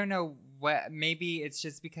 And I don't know maybe it's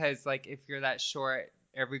just because if you're that short,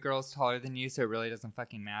 every girl's taller than you, so it really doesn't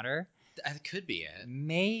fucking matter. That could be it.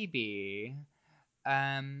 Maybe.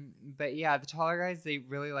 But yeah, the taller guys, they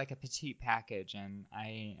really like a petite package, and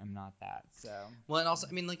I am not that. So Well, and also,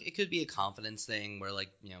 I mean, like, it could be a confidence thing where, like,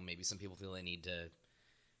 maybe some people feel they need to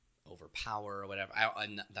overpower or whatever.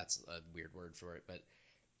 That's a weird word for it, but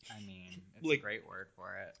I mean, it's a like great word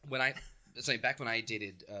for it. when I, sorry, back when I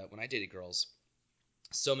dated girls,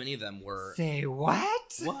 so many of them were Say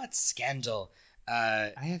what? what scandal.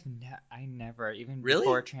 I never even Really?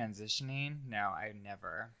 before transitioning. No, I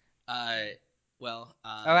never. Uh, well,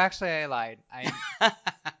 Oh, actually, I lied.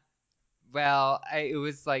 It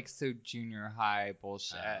was like so junior high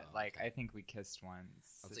bullshit. Oh, Like okay. I think we kissed once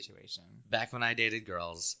I'll take- situation. back when I dated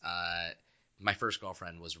girls, my first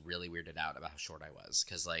girlfriend was really weirded out about how short I was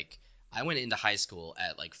because like I went into high school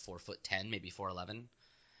at like 4'10", maybe 4'11",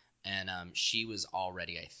 and she was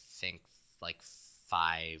already I think like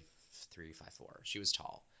 5'3", 5'4". She was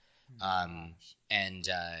tall, Oh my um, gosh. and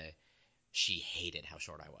she hated how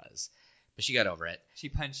short I was, but she got over it. She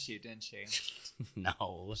punched you, didn't she?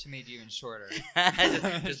 No, She made you even shorter.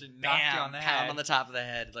 just She knocked bam, you on the pound head. on the top of the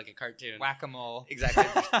head like a cartoon. Whack-a-mole. Exactly,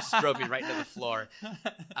 just drove me right into the floor.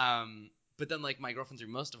 But then like my girlfriend through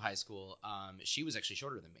most of high school, she was actually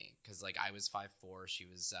shorter than me because like I was 5'4", she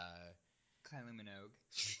was Kylie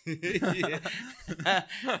yeah.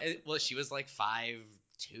 Minogue. Well, she was like 5'2",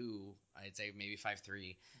 I'd say maybe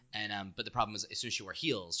 5'3", and but the problem was as soon as she wore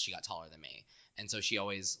heels, she got taller than me, and so she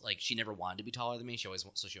always like she never wanted to be taller than me. She always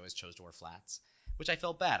chose to wear flats, which I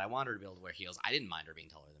felt bad. I wanted her to be able to wear heels. I didn't mind her being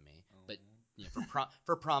taller than me, but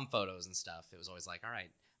for prom photos and stuff, it was always like, all right,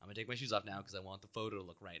 I'm gonna take my shoes off now because I want the photo to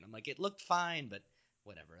look right. And I'm like, it looked fine, but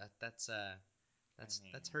whatever. That's I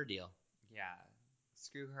mean, that's her deal. yeah.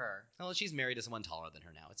 Screw her. Well, she's married to someone taller than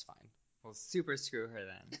her now. It's fine. Well, super screw her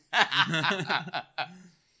then.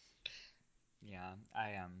 Yeah,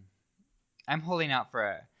 I'm holding out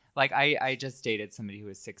for I just dated somebody who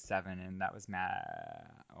was 6'7", and that was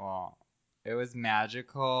well, it was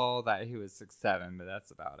magical that he was 6'7", but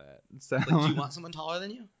that's about it. So Like, do you want someone taller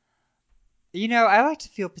than you? I like to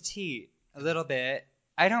feel petite a little bit.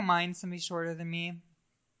 I don't mind somebody shorter than me.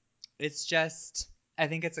 It's just I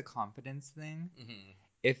think it's a confidence thing. Mm-hmm.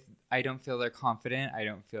 If I don't feel they're confident, I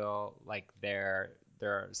don't feel like they're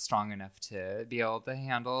strong enough to be able to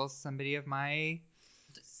handle somebody of my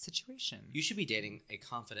situation. You should be dating a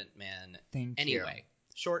confident man Thank you. anyway.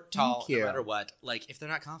 Short, Thank tall, no you. matter what. Like, if they're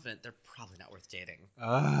not confident, they're probably not worth dating.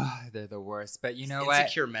 Ugh, they're the worst. But you know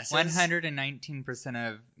Insecure what? messes.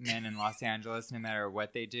 119% of men in Los Angeles, no matter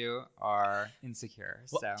what they do, are insecure.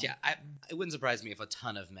 Well, So yeah, it wouldn't surprise me if a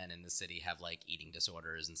ton of men in the city have like eating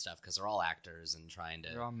disorders and stuff because they're all actors and trying to.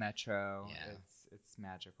 they're all metro. Yeah. It's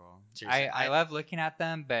magical. Seriously, I love looking at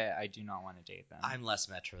them, but I do not want to date them. I'm less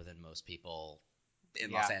metro than most people in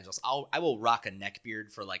Yeah. Los Angeles. I will rock a neck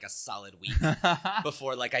beard for like a solid week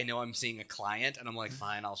before like I know I'm seeing a client and I'm like,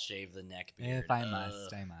 fine, I'll shave the neck beard. If I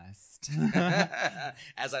must, I must.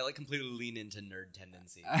 As I like completely lean into nerd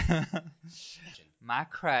tendencies. My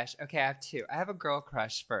crush. Okay, I have two. I have a girl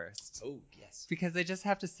crush first. Oh yes, Because I just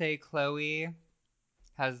have to say Chloe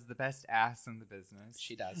has the best ass in the business.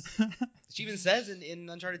 she does. She even says in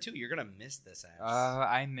Uncharted 2, you're gonna miss this ass. Oh,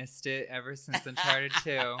 I missed it ever since Uncharted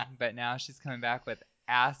 2, but now she's coming back with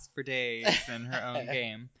ass for days in her own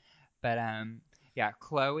game. But yeah,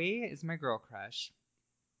 Chloe is my girl crush.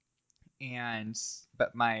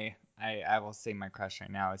 But I will say my crush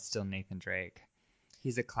right now is still Nathan Drake.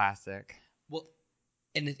 He's a classic. Well,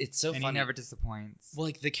 and it's so and funny. He never disappoints. Well,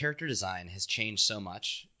 like the character design has changed so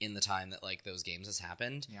much in the time that like those games has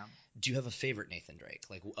happened. Yeah. Do you have a favorite Nathan Drake?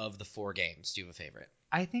 Like of the 4 games, do you have a favorite?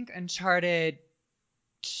 I think Uncharted.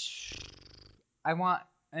 I want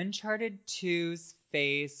Uncharted 2's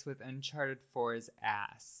face with Uncharted 4's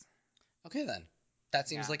ass. Okay then. That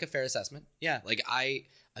seems like a fair assessment. Yeah, like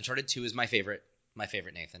Uncharted 2 is my favorite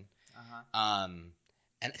Nathan. Uh-huh.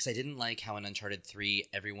 And because I didn't like how in Uncharted 3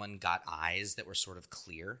 everyone got eyes that were sort of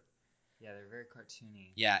clear. Yeah, they're very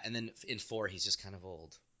cartoony. Yeah, and then in 4 he's just kind of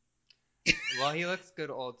old. Well, he looks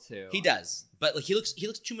good old too. He does, but like he looks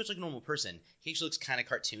too much like a normal person. He actually looks kind of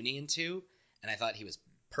cartoony in 2, and I thought he was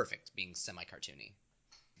perfect being semi-cartoony.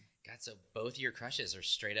 God, so both your crushes are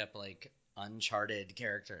straight up like Uncharted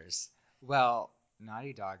characters. Well,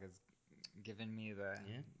 Naughty Dog has given me the.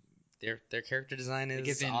 Yeah. Their character design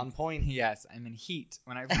is on point. Yes, I'm in heat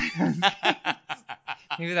when I play those games.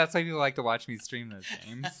 Maybe that's why people like to watch me stream those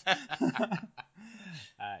games.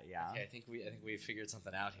 Yeah. Okay, I think we figured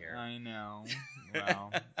something out here. I know.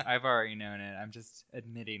 Well, I've already known it. I'm just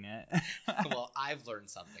admitting it. Well, I've learned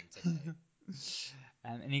something today.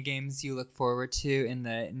 Any games you look forward to in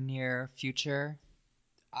the near future?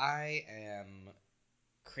 I am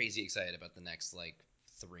crazy excited about the next like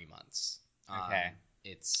 3 months. Okay.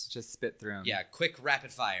 It's Just spit through them. yeah, quick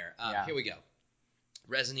rapid fire. Yeah. Here we go.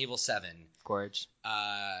 Resident Evil 7. Gorge.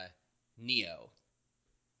 Neo.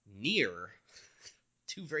 Nier.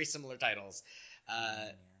 Two very similar titles.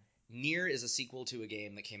 Nier is a sequel to a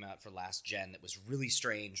game that came out for last gen that was really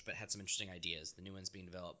strange but had some interesting ideas. The new one's being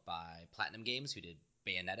developed by Platinum Games, who did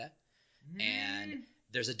Bayonetta. And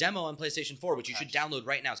there's a demo on PlayStation 4, which you should download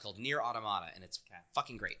right now. It's called Nier Automata, and it's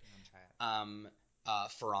fucking great. I'm gonna try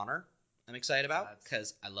it. For Honor, I'm excited about,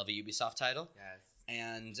 because I love a Ubisoft title. Yes.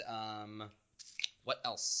 And what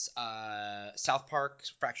else? South Park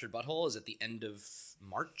Fractured Butthole is at the end of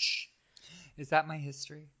March. Is that my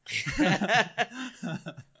history?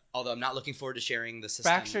 Although I'm not looking forward to sharing the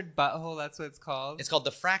system. Fractured Butthole, that's what it's called? It's called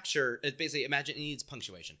the Fracture. It basically, imagine, it needs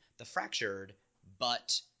punctuation. The Fractured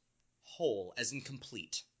Butt Hole, as in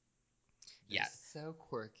complete. Yeah. So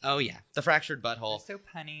quirky. Oh, yeah. The Fractured Butthole. They're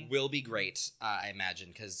so punny. Will be great, I imagine,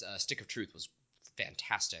 because Stick of Truth was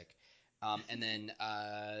fantastic. And then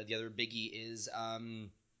the other biggie is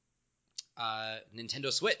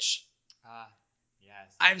Nintendo Switch.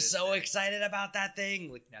 Yes. I'm so excited about that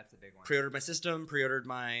thing. Like, that's a big one. Pre-ordered my system, pre-ordered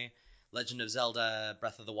my Legend of Zelda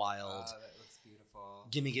Breath of the Wild. Oh, that looks beautiful.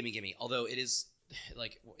 Gimme. Although it is,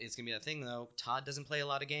 like, it's going to be that thing, though. Todd doesn't play a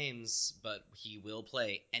lot of games, but he will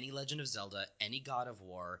play any Legend of Zelda, any God of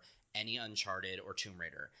War, any Uncharted, or Tomb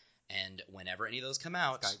Raider. And whenever any of those come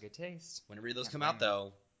out... It's got good taste. Whenever any of those come out,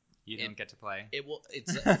 though... You don't get to play.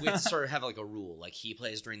 We sort of have, like, a rule. Like, he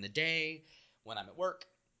plays during the day when I'm at work.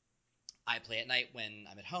 I play at night when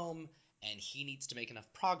I'm at home, and he needs to make enough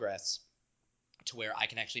progress to where I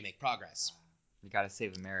can actually make progress. You got to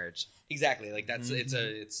save the marriage. Exactly. Like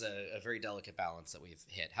it's a very delicate balance that we've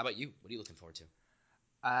hit. How about you? What are you looking forward to?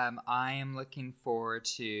 I am looking forward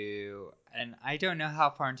to, and I don't know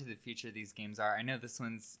how far into the future these games are. I know this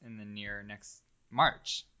one's in the near next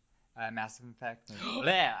March. Mass Effect.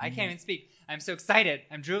 Bleh, I can't even speak. I'm so excited.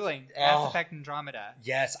 I'm drooling. Mass Effect Andromeda.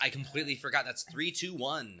 Yes, I completely forgot. That's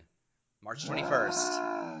 3/2/1. March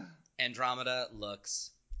 21st. Andromeda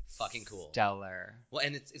looks fucking cool. Stellar. Well,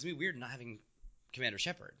 and it's gonna be weird not having Commander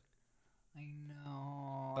Shepard. I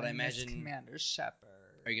know. But I imagine Commander Shepard.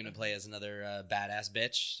 Are you gonna play as another badass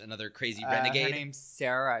bitch, another crazy renegade? Her name's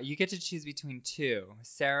Sarah. You get to choose between two,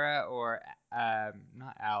 Sarah or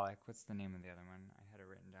not Alec. What's the name of the other one? I had it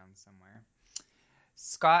written down somewhere.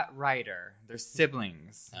 Scott Ryder. They're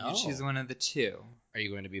siblings. You choose one of the two. Are you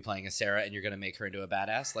going to be playing as Sarah and you're going to make her into a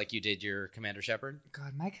badass like you did your Commander Shepard?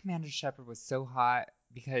 God, my Commander Shepard was so hot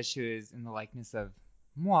because she was in the likeness of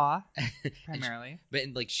moi, primarily. But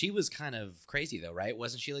like she was kind of crazy though, right?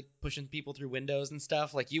 Wasn't she like pushing people through windows and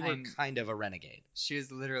stuff? Like you were kind of a renegade. She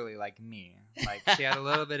was literally like me. Like she had a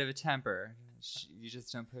little bit of a temper. You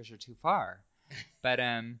just don't push her too far. But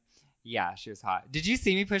yeah, she was hot. Did you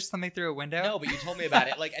see me push something through a window? No, but you told me about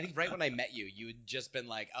it. Like I think right when I met you, you had just been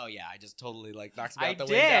like, "Oh yeah, I just totally like knocked me out the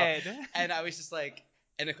window." And I was just like,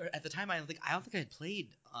 and at the time I don't think I had played.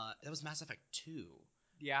 That was Mass Effect 2.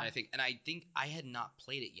 Yeah. I think I had not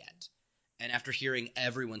played it yet. And after hearing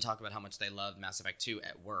everyone talk about how much they loved Mass Effect 2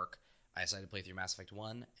 at work, I decided to play through Mass Effect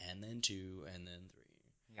 1 and then 2 and then 3.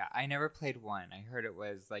 Yeah, I never played 1. I heard it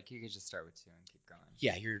was like you could just start with 2 and keep going.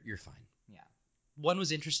 Yeah, you're fine. Yeah. 1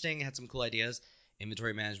 was interesting, it had some cool ideas.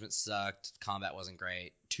 Inventory management sucked, combat wasn't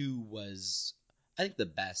great. 2 was I think the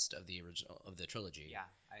best of the original of the trilogy. Yeah,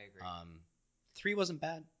 I agree. 3 wasn't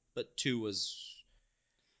bad, but 2 was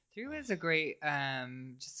 3 was a great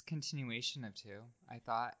just continuation of 2, I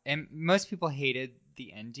thought. And most people hated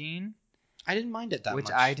the ending. I didn't mind it that much.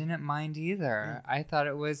 Which I didn't mind either. I thought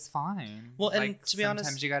it was fine. Well, and to be honest,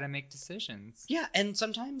 sometimes you got to make decisions. Yeah, and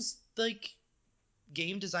sometimes like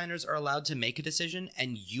game designers are allowed to make a decision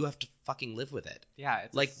and you have to fucking live with it. Yeah,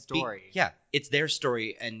 it's like a story. Yeah, it's their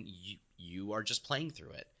story and you are just playing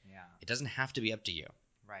through it. Yeah. It doesn't have to be up to you.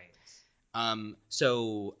 Right.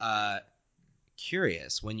 So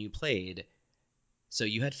curious, when you played, so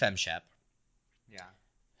you had FemShep. Yeah.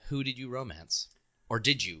 Who did you romance? Or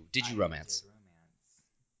did you romance?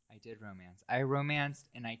 I did romance. I romanced,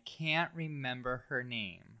 and I can't remember her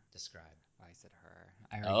name. Describe. Oh, I said her.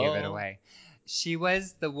 I already gave it away. She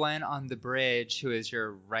was the one on the bridge who is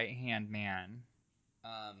your right-hand man.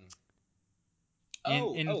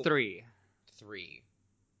 In 3. 3.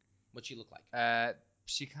 What'd she look like?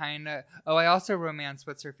 She kind of... Oh, I also romanced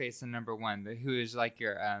What's-Her-Face in number 1, who is like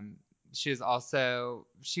your... She was also...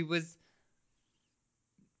 She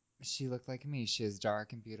looked like me. She was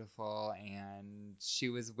dark and beautiful, and she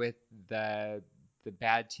was with the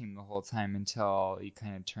bad team the whole time until you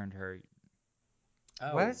kind of turned her...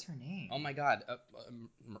 Oh. What is her name? Oh my god.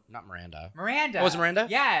 Not Miranda. Miranda. Oh, was it Miranda?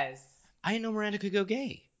 Yes. I didn't know Miranda could go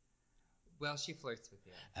gay. Well, she flirts with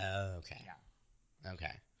you. Oh, okay. Yeah.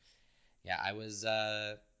 Okay. Yeah, I was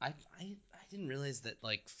I didn't realize that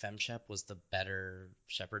like FemShep was the better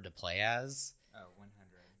shepherd to play as. Oh, 100.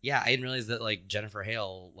 Yeah, I didn't realize that like Jennifer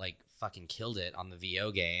Hale like fucking killed it on the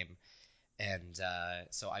VO game. And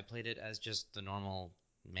so I played it as just the normal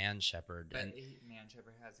man shepherd. But And Man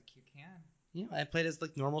Shepherd has a cute can. you know, I played as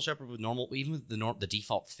like normal shepherd with normal, even with the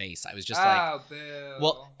default face. I was just like, Oh, boo.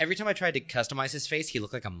 well, every time I tried to customize his face, he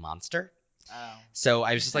looked like a monster. Oh. So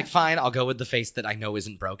I was just like, fine, I'll go with the face that I know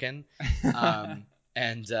isn't broken. And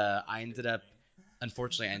I ended up,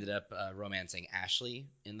 unfortunately, romancing Ashley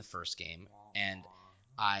in the first game, and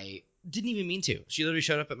I didn't even mean to. She literally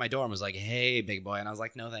showed up at my door and was like, "Hey, big boy," and I was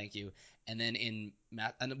like, "No, thank you." And then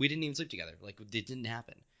and we didn't even sleep together. Like it didn't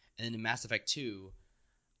happen. And then in Mass Effect 2,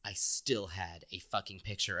 I still had a fucking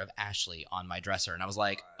picture of Ashley on my dresser, and I was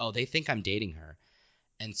like, "Oh, they think I'm dating her."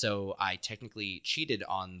 And so I technically cheated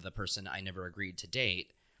on the person I never agreed to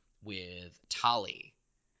date with Tali.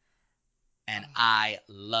 And I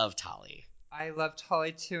love Tali. I love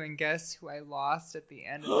Tali too, and guess who I lost at the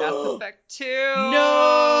end of Mass Effect 2?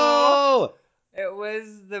 No! It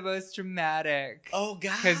was the most dramatic. Oh,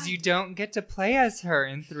 God. Because you don't get to play as her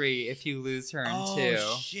in 3 if you lose her in 2.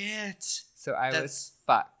 Oh, shit. So I was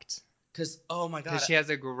fucked. Because, oh, my God. Because she has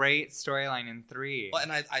a great storyline in 3. Well,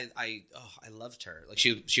 and I loved her. Like,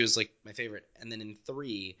 she was, like, my favorite. And then in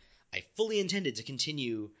 3, I fully intended to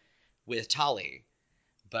continue with Tali.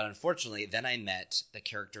 But unfortunately, then I met the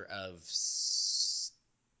character of Steve?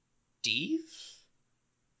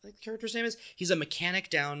 I think the character's name is. He's a mechanic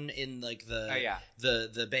down in like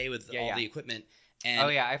the bay with all the equipment. And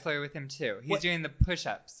I flirted with him too. He's doing the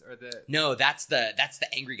push-ups or the. No, that's the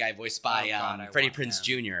angry guy voiced by Freddie Prinze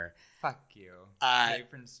Jr. Fuck you. Freddie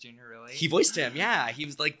Prinze Jr. Really? He voiced him. Yeah, he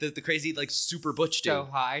was like the crazy like super butch dude. So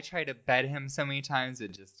hot. I tried to bed him so many times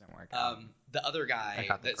it just didn't work out. The other guy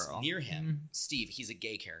that's near him, Steve, he's a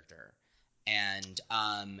gay character, and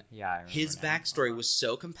his backstory was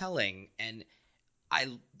so compelling, and I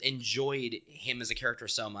enjoyed him as a character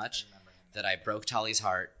so much that I broke Tali's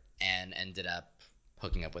heart and ended up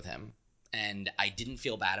hooking up with him. And I didn't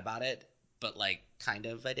feel bad about it, but like kind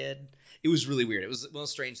of I did. It was really weird. It was one of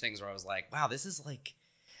those strange things where I was like, wow, this is like,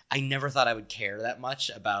 I never thought I would care that much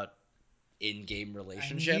about in-game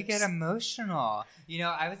relationships. I mean, you get emotional. You know,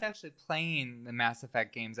 I was actually playing the Mass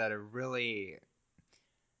Effect games at a really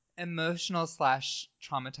emotional /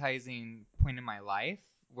 traumatizing point in my life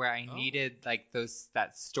where I needed like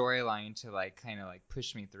that storyline to like kind of like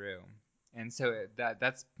push me through. And so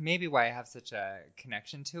that's maybe why I have such a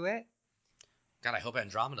connection to it. God, I hope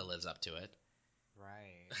Andromeda lives up to it.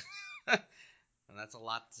 Right. And that's a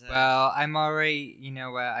lot. Well, I'm already, you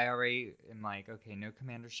know what? I already am like, okay, no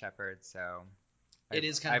Commander Shepard, so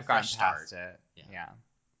I've gone past it. Yeah.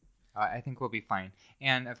 I think we'll be fine.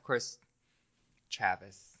 And of course,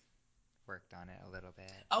 Travis worked on it a little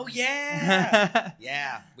bit. Oh yeah.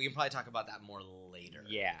 Yeah, we can probably talk about that more later.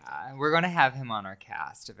 Yeah, we're going to have him on our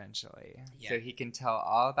cast eventually. Yeah. So he can tell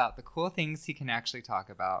all about the cool things he can actually talk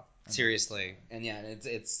about. Seriously. And yeah,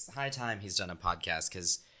 it's high time he's done a podcast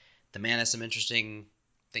because the man has some interesting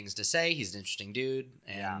things to say. He's an interesting dude.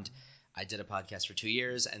 And I did a podcast for 2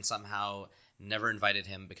 years and somehow never invited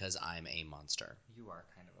him because I'm a monster. You are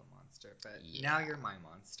kind of a monster, but now you're my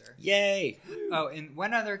monster. Yay! Oh, and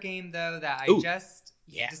one other game, though, that I just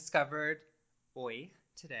discovered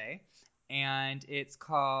today. And it's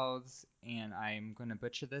called, and I'm going to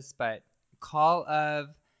butcher this, but Call of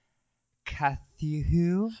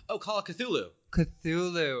Cthulhu. Oh, Call of Cthulhu.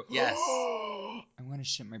 Cthulhu. Yes. I want to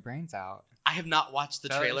shit my brains out. I have not watched the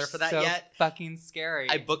trailer for that yet. Fucking scary.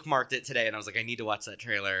 I bookmarked it today and I was like, I need to watch that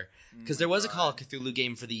trailer. Because there was a Call of Cthulhu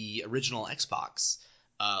game for the original Xbox,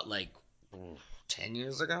 like 10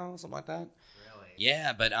 years ago, something like that. Really?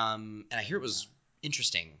 Yeah, but and I hear it was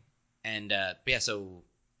interesting. And so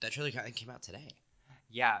that trailer came out today.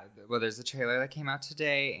 Yeah, well, there's a trailer that came out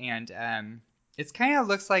today, and it kind of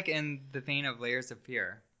looks like in the vein of Layers of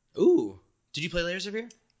Fear. Ooh, did you play Layers of Fear?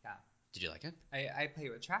 Yeah. Did you like it? I played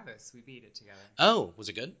with Travis. We beat it together. Oh, was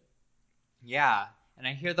it good? Yeah, and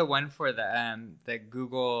I hear the one for the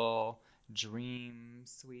Google Dream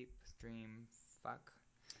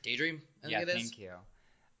Daydream. Thank you.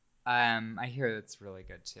 I hear it's really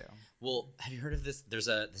good too. Well, have you heard of this? There's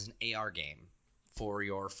an AR game for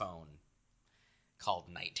your phone called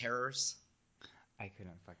Night Terrors. I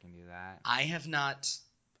couldn't fucking do that. I have not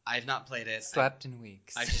played it. Slept in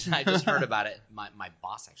weeks. I just heard about it. My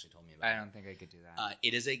boss actually told me about it. I don't think I could do that.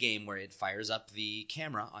 It is a game where it fires up the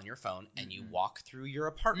camera on your phone and you walk through your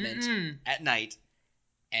apartment at night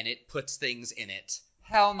and it puts things in it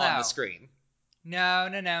Hell no. on the screen. No,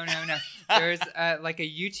 no, no, no, no. There's like a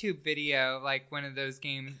YouTube video, like one of those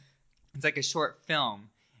games. It's like a short film,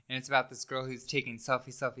 and it's about this girl who's taking selfie,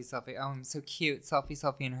 selfie, selfie. Oh, I'm so cute. Selfie,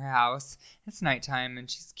 selfie in her house. It's nighttime, and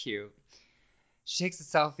she's cute. She takes a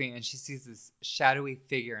selfie, and she sees this shadowy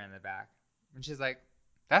figure in the back, and she's like,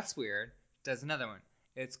 "That's weird." Does another one.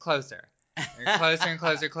 It's closer, and closer, and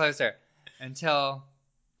closer, closer, until,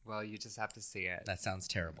 well, you just have to see it. That sounds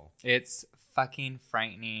terrible. It's fucking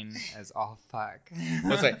frightening as all fuck.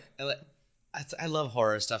 What's like, I love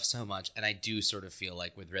horror stuff so much, and I do sort of feel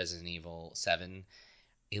like with Resident Evil 7,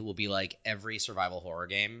 it will be like every survival horror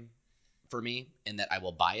game for me, in that I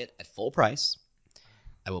will buy it at full price.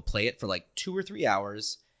 I will play it for like 2 or 3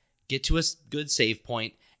 hours, get to a good save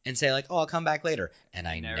point, and say like, "Oh, I'll come back later," and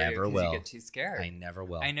I never do, 'cause will. you get too scared. I never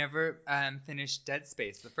will. I never finished Dead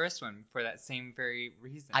Space, the first one, for that same very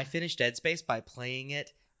reason. I finished Dead Space by playing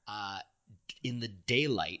it in the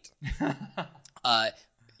daylight,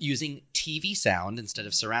 using TV sound instead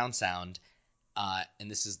of surround sound. And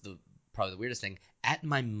this is probably the weirdest thing, at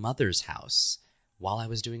my mother's house while I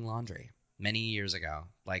was doing laundry many years ago.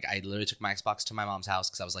 Like, I literally took my Xbox to my mom's house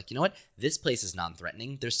because I was like, you know what? This place is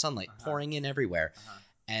non-threatening. There's sunlight pouring in everywhere.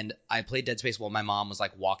 And I played Dead Space while my mom was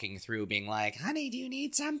like walking through being like, honey, do you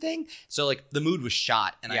need something? So like the mood was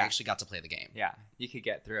shot, and I actually got to play the game. Yeah, you could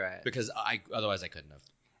get through it. Because otherwise I couldn't have.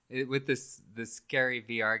 With the scary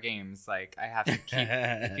VR games, like, I have to keep,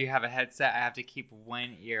 if you have a headset, I have to keep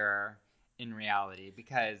one ear in reality,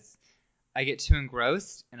 because I get too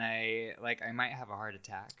engrossed, and I might have a heart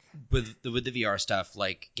attack. With the VR stuff,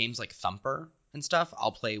 like games like Thumper and stuff,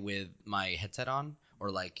 I'll play with my headset on, or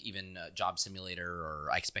like even Job Simulator or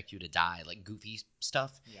I Expect You to Die, like goofy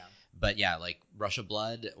stuff. Yeah. But yeah, like Rush of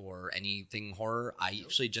Blood or anything horror, I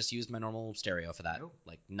usually just use my normal stereo for that.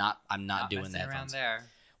 Like I'm not doing that. Around there.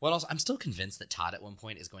 Well, also, I'm still convinced that Todd at one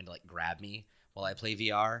point is going to like grab me while I play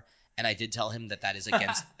VR, and I did tell him that is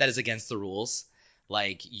against the rules.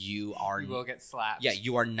 Like, you will get slapped. Yeah,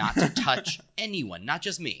 you are not to touch anyone, not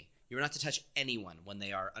just me. You are not to touch anyone when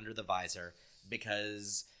they are under the visor,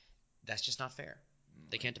 because that's just not fair.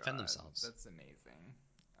 They can't defend themselves. That's amazing.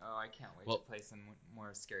 Oh, I can't wait to play some more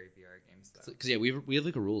scary VR games, though. Because we have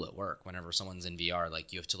like a rule at work. Whenever someone's in VR,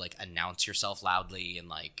 like, you have to like announce yourself loudly, and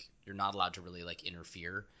like you're not allowed to really like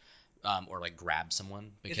interfere. Or like grab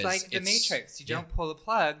someone, because it's like the Matrix. You don't pull the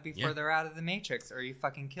plug before they're out of the Matrix, or you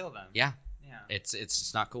fucking kill them. Yeah. It's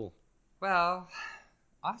just not cool. Well,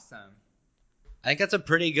 awesome. I think that's a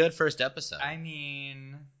pretty good first episode. I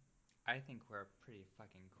mean, I think we're pretty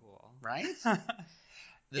fucking cool, right?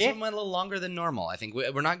 This one went a little longer than normal. I think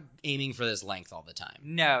we're not aiming for this length all the time.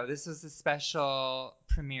 No, this was a special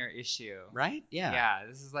premiere issue. Right? Yeah. Yeah,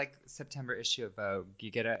 this is like September issue of Vogue.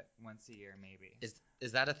 You get it once a year, maybe.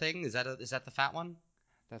 Is that a thing? Is that the fat one?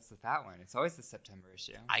 That's the fat one. It's always the September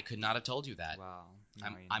issue. I could not have told you that. Well,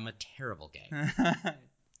 I'm a terrible gay.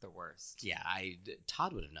 The worst. Yeah,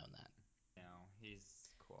 Todd would have known that. No, he's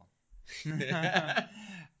cool.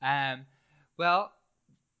 Well,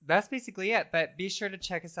 that's basically it. But be sure to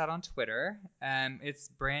check us out on Twitter. It's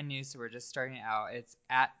brand new, so we're just starting it out. It's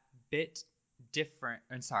at Bit Different.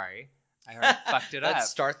 I'm sorry, I already fucked it up. Let's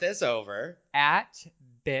start this over. At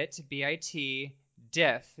Bit BIT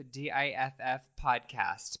Diff DIFF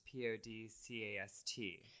Podcast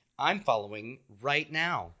PODCAST. I'm following right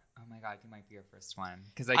now. Oh my god, you might be your first one,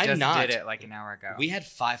 because I just did it like an hour ago. We had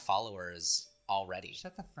 5 followers already.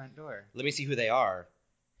 Shut the front door. Let me see who they are.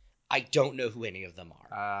 I don't know who any of them are.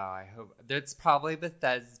 Oh, I hope it's probably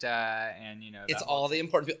Bethesda, and it's all the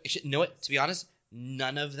important people. You know what? To be honest,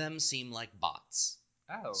 none of them seem like bots.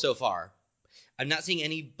 Oh. So far, I'm not seeing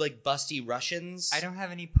any like busty Russians. I don't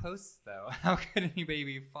have any posts though. How could anybody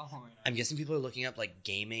be following us? I'm guessing people are looking up like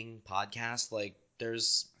gaming podcasts. Like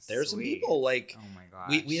there's some people like. Oh my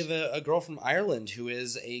gosh. We have a girl from Ireland who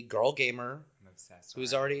is a girl gamer. I'm obsessed.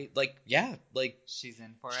 Who's already like she's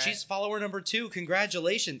in for it. She's follower number 2.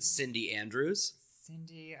 Congratulations, Cindy Andrews.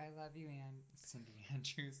 Cindy, I love you, Cindy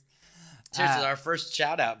Andrews. Cheers to our first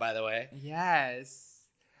shout out, by the way. Yes.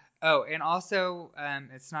 Oh, and also,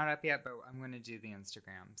 it's not up yet, but I'm going to do the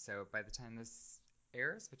Instagram. So by the time this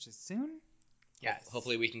airs, which is soon, yes.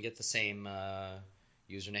 Hopefully we can get the same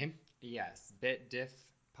username. Yes, BitDiff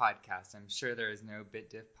Podcast. I'm sure there is no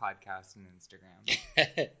BitDiff Podcast on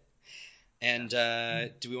Instagram. And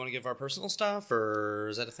do we want to give our personal stuff, or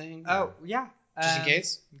is that a thing? Oh, yeah. Just in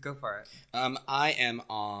case? Go for it. I am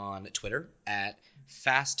on Twitter at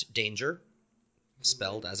FastDanger,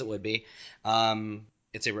 spelled as it would be.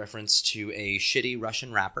 It's a reference to a shitty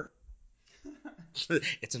Russian rapper.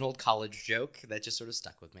 It's an old college joke that just sort of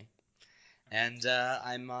stuck with me. And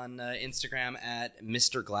I'm on Instagram at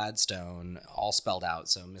Mr. Gladstone, all spelled out.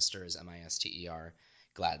 So Mr. is Mister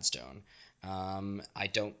Gladstone. I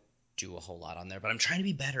don't do a whole lot on there, but I'm trying to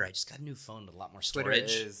be better. I just got a new phone with a lot more Twitter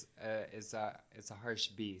storage. is it's a harsh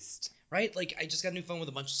beast. Right? Like, I just got a new phone with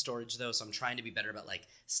a bunch of storage, though, so I'm trying to be better about, like,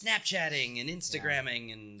 Snapchatting and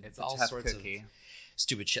Instagramming and It's a all tough sorts cookie. of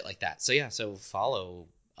stupid shit like that. So, yeah, so follow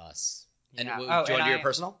us. And Yeah. do you want to do your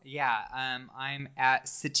personal? Yeah. I'm at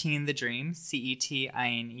Satine the Dream.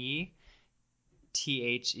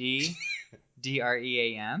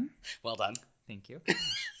 CETINETHEDREAM. Well done. Thank you.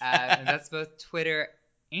 And that's both Twitter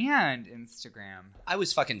and Instagram. I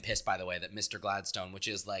was fucking pissed, by the way, that Mr. Gladstone, which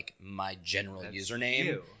is, like, my general That's username,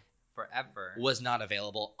 you forever. was not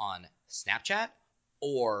available on Snapchat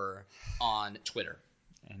or on Twitter.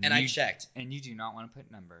 And I checked. And you do not want to put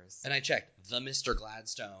numbers. And I checked. The Mr.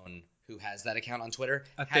 Gladstone, who has that account on Twitter,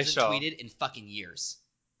 Official. hasn't tweeted in fucking years.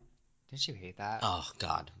 Didn't you hate that? Oh,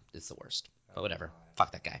 God. It's the worst. But whatever. God.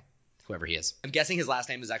 Fuck that guy. Whoever he is. I'm guessing his last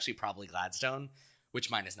name is actually probably Gladstone, which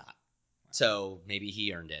mine is not. So maybe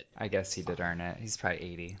he earned it. I guess he did earn it. He's probably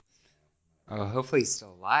 80. Oh, hopefully he's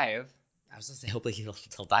still alive. I was going to say, hopefully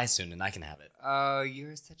he'll die soon and I can have it. Oh,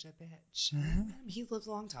 you're such a bitch. He lived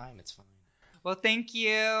a long time. It's fine. Well, thank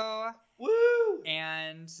you. Woo!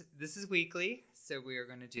 And this is weekly, so we are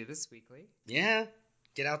going to do this weekly. Yeah.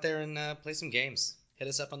 Get out there and play some games. Hit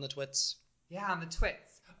us up on the twits. Yeah, on the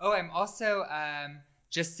twits. Oh, I'm also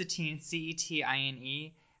just Satine,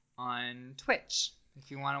 CETINE, on Twitch,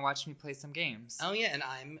 if you want to watch me play some games. Oh, yeah, and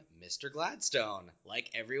I'm Mr. Gladstone, like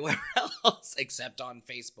everywhere else, except on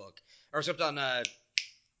Facebook, or except on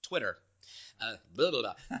Twitter. Blah, blah,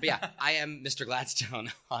 blah. But yeah, I am Mr.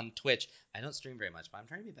 Gladstone on Twitch. I don't stream very much, but I'm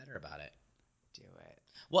trying to be better about it. Do it.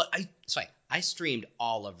 Well, I streamed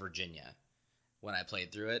all of Virginia when I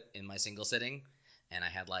played through it in my single sitting, and I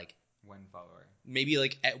had like one follower. Maybe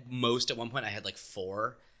like at one point I had like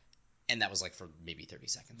 4, and that was like for maybe 30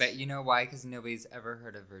 seconds. But you know why? Because nobody's ever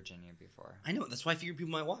heard of Virginia before. I know. That's why I figured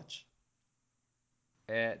people might watch.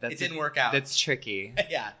 It didn't work out. That's tricky.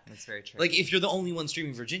 Yeah. That's very tricky. Like, if you're the only one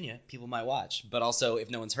streaming Virginia, people might watch. But also, if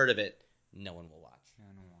no one's heard of it, no one will watch. No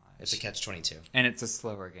one will watch. It's a catch-22. And it's a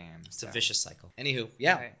slower game. It's a vicious cycle. Anywho,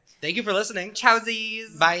 yeah. Okay. Thank you for listening.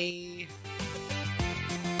 Chowsies! Bye.